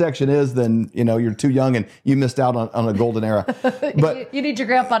funny section is, then you're too young and you missed out on a golden era. But you need your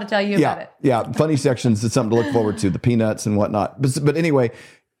grandpa to tell you about it. Yeah, funny sections is something to look forward to. The peanuts and whatnot. But anyway.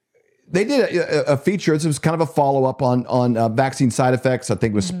 They did a feature. It was kind of a follow-up on vaccine side effects. I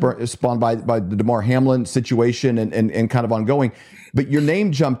think it was spawned by the Damar Hamlin situation and kind of ongoing. But your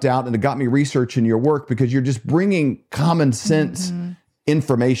name jumped out, and it got me researching your work because you're just bringing common sense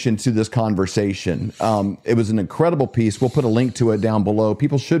information to this conversation. It was an incredible piece. We'll put a link to it down below.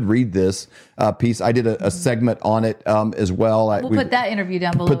 People should read this piece. I did a segment on it as well. We'll put that interview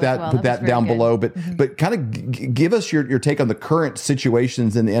down below. Put that down below. But kind of give us your take on the current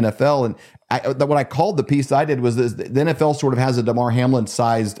situations in the NFL. And what I called the piece I did was this, the NFL sort of has a Damar Hamlin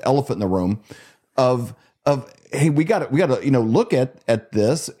sized elephant in the room of hey, we got to look at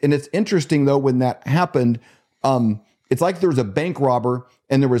this. And it's interesting though when that happened. It's like there was a bank robber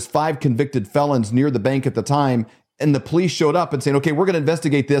and there was 5 convicted felons near the bank at the time. And the police showed up and saying, okay, we're going to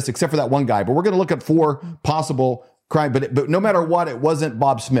investigate this except for that one guy, but we're going to look at 4 possible crime. But no matter what, it wasn't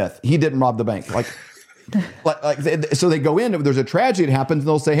Bob Smith. He didn't rob the bank. So they go in, if there's a tragedy that happens, and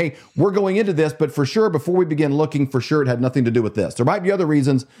they'll say, hey, we're going into this, but for sure, before we begin looking, for sure, it had nothing to do with this. There might be other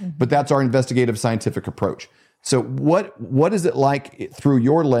reasons, but that's our investigative scientific approach. So what is it like through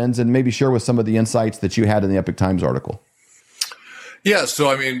your lens, and maybe share with some of the insights that you had in the Epic Times article? Yeah. So,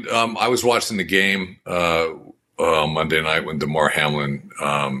 I mean, I was watching the game Monday night when Damar Hamlin,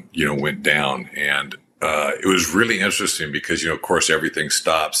 went down, and it was really interesting because, of course, everything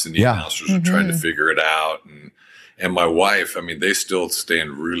stops and the announcers are trying to figure it out. And my wife, I mean, they still stay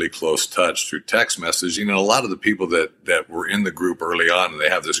in really close touch through text messaging. And a lot of the people that were in the group early on, and they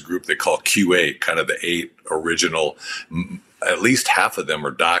have this group they call Q8, kind of the 8 original, at least half of them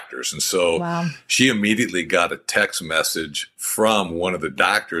are doctors. And so she immediately got a text message from one of the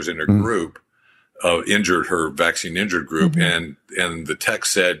doctors in her group, her vaccine injured group. And the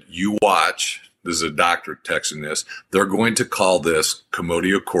text said, you watch, this is a doctor texting this, they're going to call this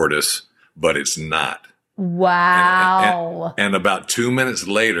Commotio cordis, but it's not. Wow. And about 2 minutes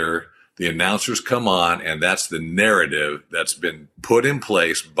later, the announcers come on, and that's the narrative that's been put in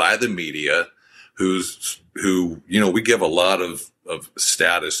place by the media, who we give a lot of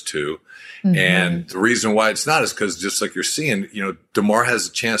status to. And the reason why it's not is because, just like you're seeing, Damar has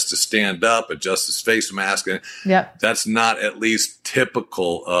a chance to stand up, adjust his face mask, and that's not at least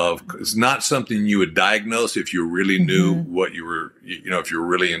typical of. It's not something you would diagnose if you really knew what you were, if you were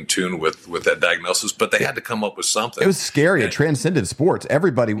really in tune with that diagnosis. But they had to come up with something. It was scary. It transcended sports.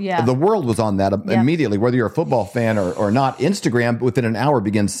 Everybody, the world was on that immediately, whether you're a football fan or not. Instagram, within an hour,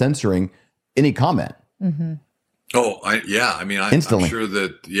 began censoring any comment. Oh, I'm sure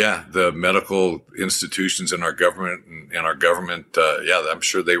that, the medical institutions in our government I'm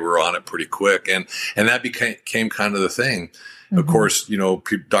sure they were on it pretty quick. And that became kind of the thing. Of course,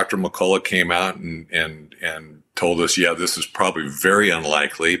 Dr. McCullough came out and told us, this is probably very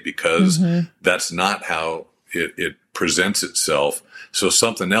unlikely because that's not how it presents itself. So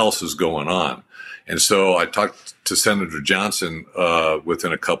something else is going on. And so I talked to Senator Johnson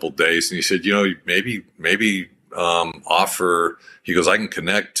within a couple of days, and he said, maybe offer. He goes, I can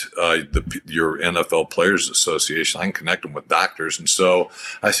connect your NFL Players Association. I can connect them with doctors. And so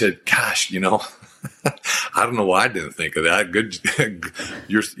I said, gosh, I don't know why I didn't think of that. Good,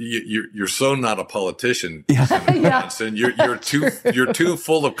 you're so not a politician, Senator Johnson. You're too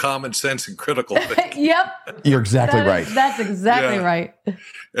full of common sense and critical thinking. Yep, you're exactly right. That's exactly right.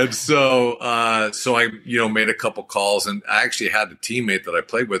 And so I, made a couple calls, and I actually had a teammate that I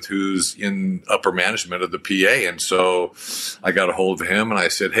played with who's in upper management of the PA. And so I got a hold of him and I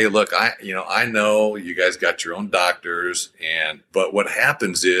said, hey, look, I know you guys got your own doctors, but what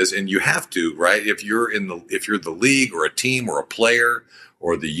happens is, and you have to, right? If you're the league or a team or a player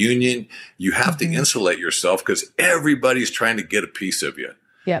or the union, you have to insulate yourself because everybody's trying to get a piece of you,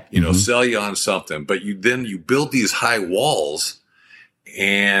 sell you on something, but you build these high walls,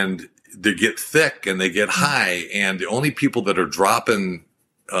 and they get thick and they get high, and the only people that are dropping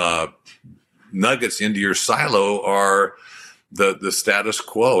nuggets into your silo are the status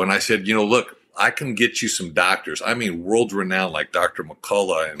quo. And I said, look, I can get you some doctors. I mean, world renowned like Dr.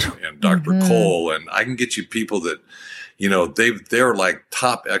 McCullough and Dr. Cole, and I can get you people that, they're like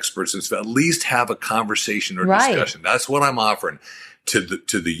top experts and stuff. At least have a conversation or discussion. That's what I'm offering to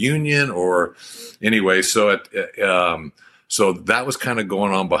the union or anyway. So so that was kind of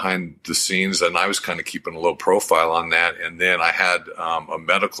going on behind the scenes, and I was kind of keeping a low profile on that. And then I had a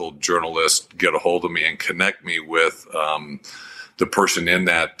medical journalist get a hold of me and connect me with the person in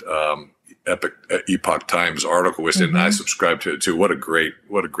that Epoch Times article, which and I subscribed to it too. What a great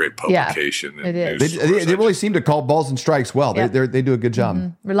publication! Yeah, it is. They really seem to call balls and strikes well. Yeah. They do a good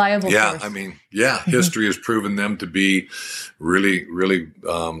job. Reliable. Yeah, source. I mean, history has proven them to be really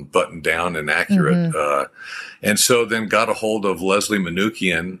buttoned down and accurate. And so then got a hold of Leslie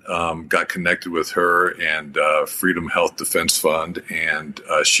Manookian, got connected with her and Freedom Health Defense Fund, and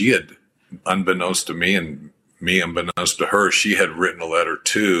she had, unbeknownst to me and me unbeknownst to her, she had written a letter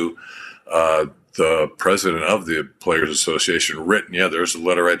to the president of the Players Association. There's a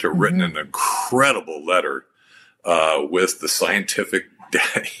letter right there, written an incredible letter with the scientific,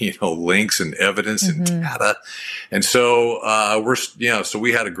 links and evidence and data. And so so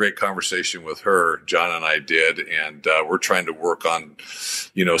we had a great conversation with her, John and I did, and we're trying to work on,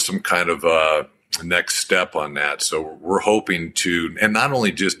 some kind of next step on that. So we're hoping to, and not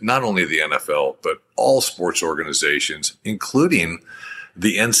only the NFL, but all sports organizations, including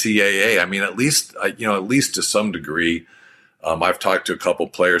the NCAA. I mean, at least to some degree, I've talked to a couple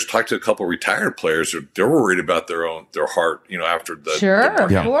players, talked to a couple retired players. They're worried about their heart, after the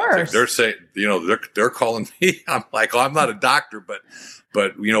of course. They're saying, they're calling me. I'm like, I'm not a doctor, but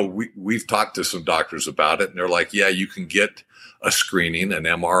we've talked to some doctors about it, and they're like, yeah, you can get a screening, an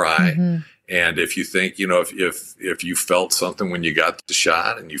MRI. And if you think, if you felt something when you got the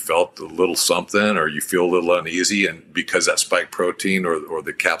shot and you felt a little something, or you feel a little uneasy, and because that spike protein or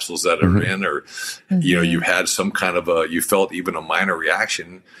the capsules that are in, or, you had some kind of you felt even a minor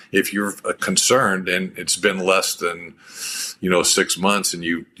reaction, if you're concerned and it's been less than, 6 months and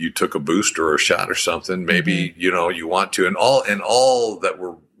you took a booster or a shot or something, maybe, you want to, and all that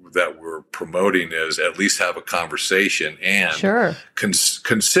we're promoting is at least have a conversation and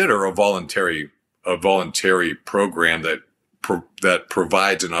consider a voluntary program that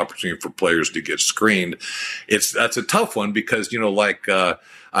provides an opportunity for players to get screened. That's a tough one because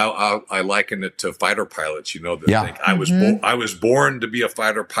I liken it to fighter pilots. Think I was born to be a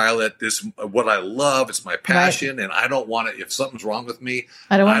fighter pilot. This what I love. It's my passion, and I don't want to. If something's wrong with me,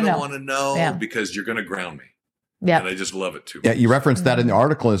 I don't want to know because you're going to ground me. Yeah, and I just love it too much. Yeah, you referenced that in the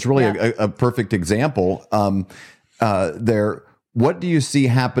article. It's really a perfect example. There, what do you see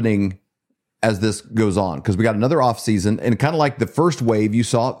happening as this goes on? Because we got another off season, and kind of like the first wave you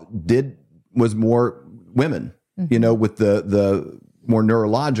saw was more women. With the more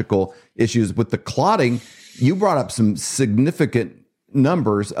neurological issues with the clotting. You brought up some significant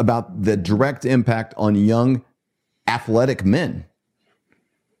numbers about the direct impact on young athletic men.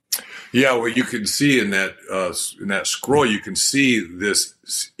 Yeah, well, you can see in that scroll, you can see this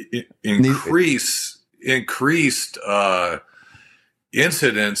increased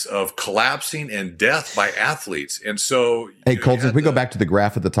incidence of collapsing and death by athletes. And so, hey, Colton, if we go back to the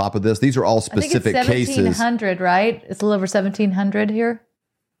graph at the top of this, these are all specific cases. 1,700, right? It's a little over 1,700 here.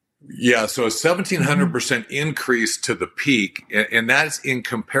 Yeah, so a 1,700% increase to the peak, and that's in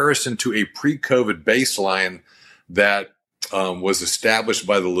comparison to a pre-COVID baseline that was established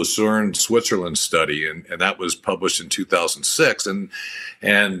by the Lucerne, Switzerland study, and that was published in 2006. And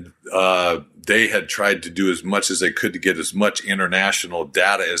they had tried to do as much as they could to get as much international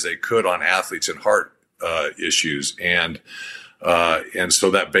data as they could on athletes and heart issues. And so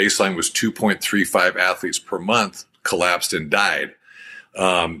that baseline was 2.35 athletes per month collapsed and died.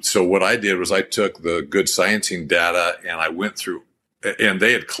 So what I did was I took the Good Sciencing data and I went through, and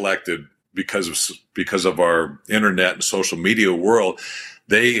they had collected, because of our internet and social media world,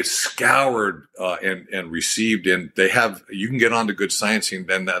 they scoured and received, and you can get onto Good Sciencing,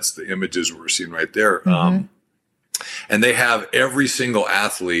 then that's the images we're seeing right there. And they have every single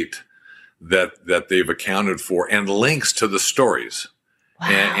athlete that they've accounted for and links to the stories. Wow.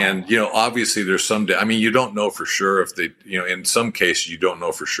 And obviously there's you don't know for sure if they, in some cases you don't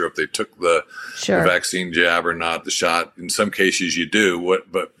know for sure if they took the vaccine jab or not, the shot. In some cases you do,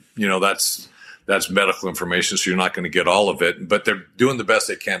 but that's medical information, so you're not going to get all of it, but they're doing the best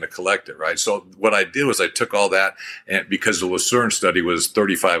they can to collect it, right? So what I did was I took all that, and because the Lucerne study was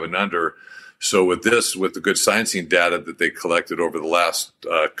 35 and under, so with the Good Sciencing data that they collected over the last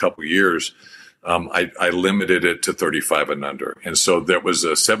couple years, I limited it to 35 and under. And so there was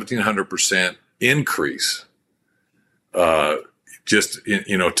a 1,700% increase, to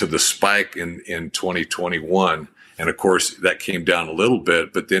the spike in 2021. And of course that came down a little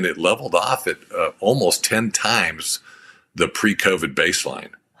bit, but then it leveled off at almost 10 times the pre-COVID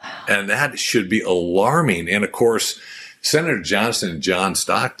baseline. And that should be alarming. And of course, Senator Johnson and John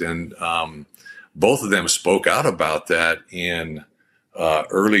Stockton, both of them spoke out about that in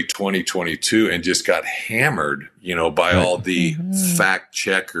early 2022 and just got hammered, by all the fact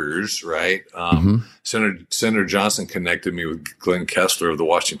checkers, right? Senator Johnson connected me with Glenn Kessler of the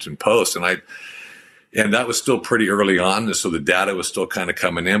Washington Post, and that was still pretty early on, and so the data was still kind of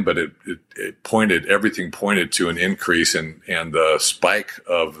coming in, but everything pointed to an increase, and the spike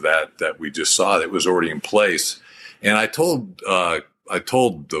of that we just saw that was already in place. And I told the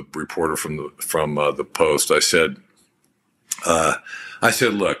reporter from the Post, I said,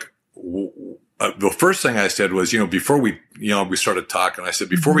 look, the first thing I said was, before we started talking, I said,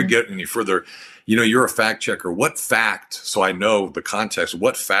 before we get any further, you're a fact checker. What fact? So I know the context.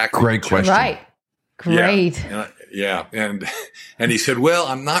 What fact? Great question. Right. Great. Yeah. And he said, well,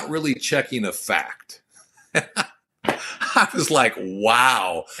 I'm not really checking a fact. I was like,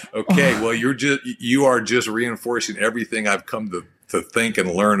 wow. Okay. Well, you are just reinforcing everything I've come to think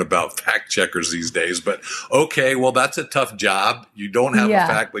and learn about fact checkers these days. But okay, well, that's a tough job. You don't have a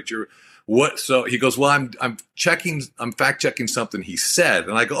fact, but you're what? So he goes, well, I'm fact checking something he said.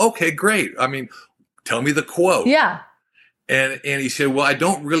 And I go, okay, great. I mean, tell me the quote. Yeah. And he said, well, I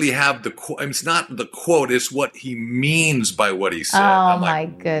don't really have the quote. It's not the quote. It's what he means by what he said. Oh, my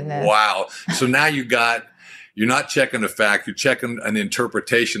goodness. Wow. So now you're not checking a fact. You're checking an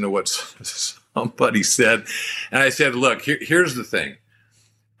interpretation of what somebody said. And I said, look, here's the thing.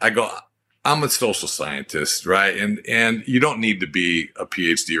 I go, I'm a social scientist, right? And you don't need to be a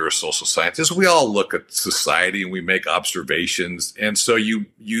PhD or a social scientist. We all look at society and we make observations. And so you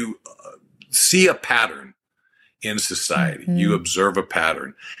see a pattern in society. You observe a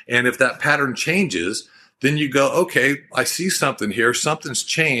pattern. And if that pattern changes, then you go, okay, I see something here. Something's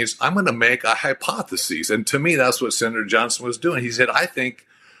changed. I'm going to make a hypothesis. And to me, that's what Senator Johnson was doing. He said, I think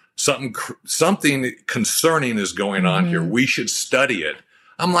something concerning is going on here. We should study it.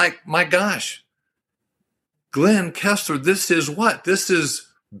 I'm like, my gosh, Glenn Kessler, this is what? This is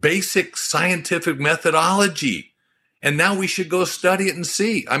basic scientific methodology. And now we should go study it and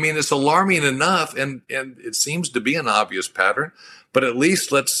see. I mean, it's alarming enough, and it seems to be an obvious pattern. But at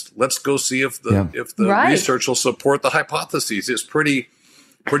least let's go see if the research will support the hypotheses. It's pretty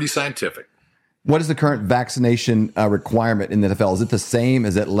scientific. What is the current vaccination requirement in the NFL? Is it the same?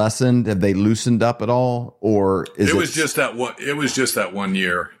 Is it lessened? Have they loosened up at all, or is it? Was just that one. It was just that 1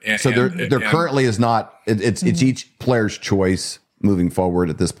 year. So there currently is not. It's each player's choice moving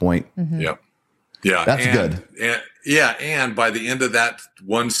forward at this point. Yeah, that's good. And by the end of that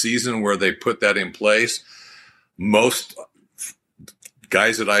one season where they put that in place, most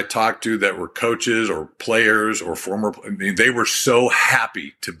guys that I talked to that were coaches or players or former, they were so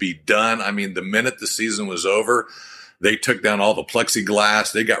happy to be done. I mean, the minute the season was over, they took down all the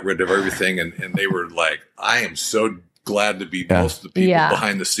plexiglass, they got rid of everything, and they were like, I am so glad to be, most of the people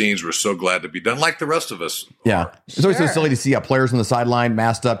behind the scenes were so glad to be done, like the rest of us are. It's always so silly to see players on the sideline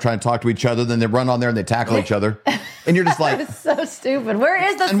masked up trying to talk to each other, then they run on there and they tackle each other, and you're just like, it's so stupid. Where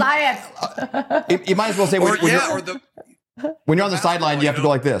is the science? You might as well say when you're on the sideline, you have to go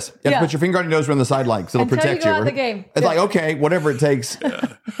like this. You have to put your finger on your nose when the sideline, because it'll protect you. The game. It's like, okay, whatever it takes.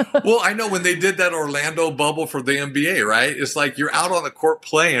 Well, I know when they did that Orlando bubble for the NBA, right? It's like you're out on the court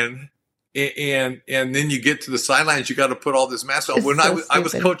playing, and then you get to the sidelines, you got to put all this mask on. When I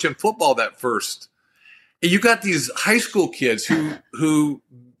was coaching football that first, and you got these high school kids who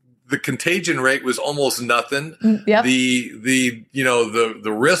the contagion rate was almost nothing. Yep. The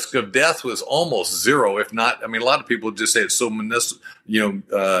risk of death was almost zero, if not. I mean, a lot of people just say it's so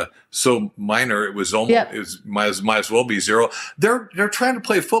so minor. It was almost it was, might as well be zero. They're trying to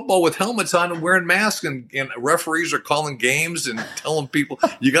play football with helmets on and wearing masks, and referees are calling games and telling people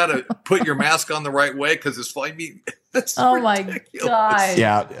you got to put your mask on the right way because it's fine. That's ridiculous. My God.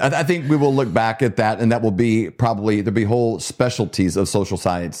 Yeah, I think we will look back at that, and that will be there'll be whole specialties of social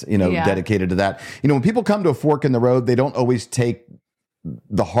science, dedicated to that. When people come to a fork in the road, they don't always take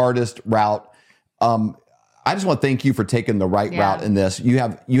the hardest route. I just want to thank you for taking the right route in this. You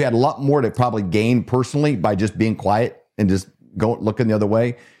had a lot more to probably gain personally by just being quiet and just looking the other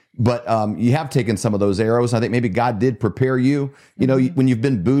way. But you have taken some of those arrows. I think maybe God did prepare you. When you've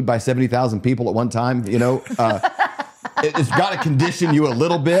been booed by 70,000 people at one time, it's got to condition you a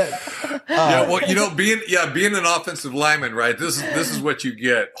little bit. Being an offensive lineman, right? This is what you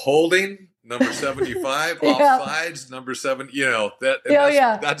get: holding, number 75, offsides, number 7.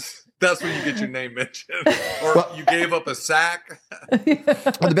 That's when you get your name mentioned, or you gave up a sack.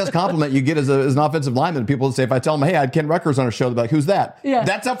 Well, the best compliment you get as an offensive lineman, people say, if I tell them, hey, I had Ken Ruckers on our show, they're like, who's that? Yeah.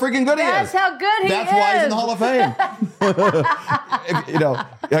 That's how freaking good he is. That's how good he is. That's why he's in the Hall of Fame.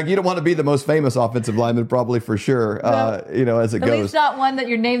 You don't want to be the most famous offensive lineman, probably, for sure, as it goes. At least not one that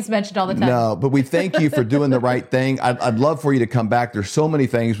your name's mentioned all the time. No, but we thank you for doing the right thing. I'd love for you to come back. There's so many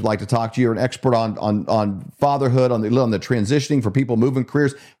things we'd like to talk to you. You're an expert on fatherhood, on the transitioning for people moving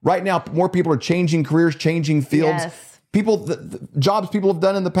careers. Right now, more people are changing careers, changing fields. Yes. Jobs people have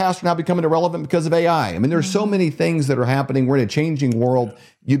done in the past are now becoming irrelevant because of AI. I mean, there's so many things that are happening. We're in a changing world.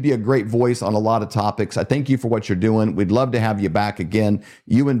 You'd be a great voice on a lot of topics. I thank you for what you're doing. We'd love to have you back again.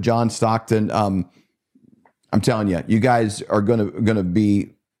 You and John Stockton, I'm telling you, you guys are going to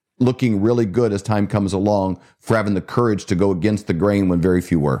be looking really good as time comes along for having the courage to go against the grain when very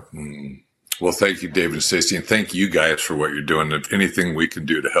few were. Well, thank you, David and Stacey, and thank you guys for what you're doing. If anything we can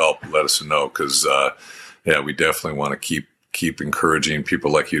do to help, let us know, because we definitely want to keep encouraging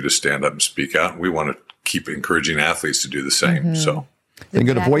people like you to stand up and speak out. And we want to keep encouraging athletes to do the same. Mm-hmm. So then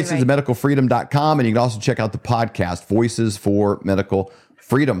go to voicesofmedicalfreedom.com, and you can also check out the podcast, Voices for Medical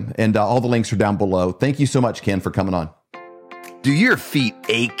Freedom. And all the links are down below. Thank you so much, Ken, for coming on. Do your feet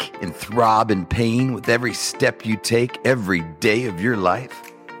ache and throb in pain with every step you take every day of your life?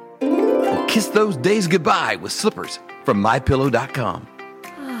 Well, kiss those days goodbye with slippers from MyPillow.com.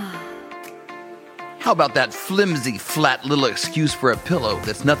 How about that flimsy, flat little excuse for a pillow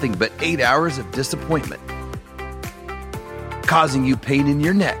that's nothing but 8 hours of disappointment, causing you pain in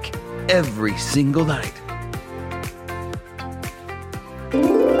your neck every single night?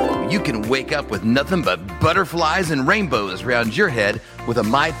 You can wake up with nothing but butterflies and rainbows around your head with a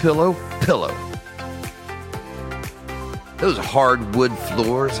MyPillow pillow. Those hardwood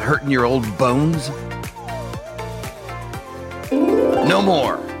floors hurting your old bones? No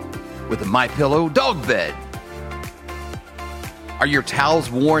more with a MyPillow dog bed. Are your towels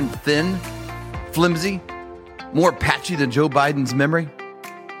worn thin, flimsy, more patchy than Joe Biden's memory?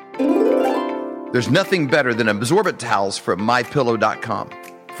 There's nothing better than absorbent towels from MyPillow.com.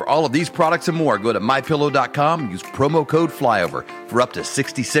 For all of these products and more, go to MyPillow.com and use promo code FLYOVER for up to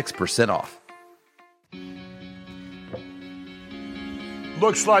 66% off.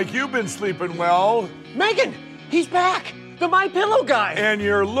 Looks like you've been sleeping well. Megan, he's back. The MyPillow guy. And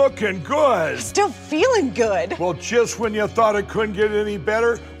you're looking good. Still feeling good. Well, just when you thought it couldn't get any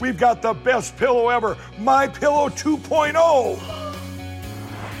better, we've got the best pillow ever, MyPillow 2.0.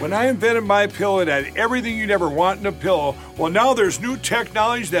 When I invented MyPillow, it had everything you'd ever want in a pillow. Well, now there's new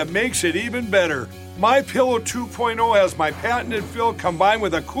technology that makes it even better. MyPillow 2.0 has my patented fill combined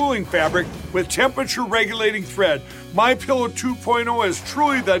with a cooling fabric with temperature-regulating thread. MyPillow 2.0 is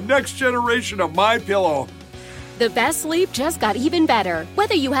truly the next generation of MyPillow. The best sleep just got even better.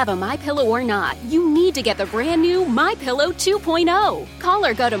 Whether you have a MyPillow or not, you need to get the brand new MyPillow 2.0. Call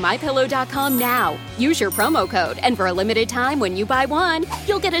or go to MyPillow.com now. Use your promo code, and for a limited time when you buy one,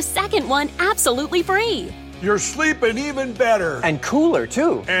 you'll get a second one absolutely free. You're sleeping even better. And cooler,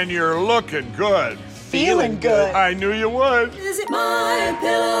 too. And you're looking good. Feeling good. I knew you would. Visit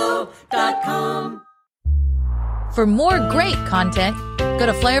MyPillow.com. For more great content, go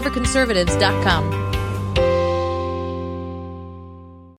to flyoverconservatives.com.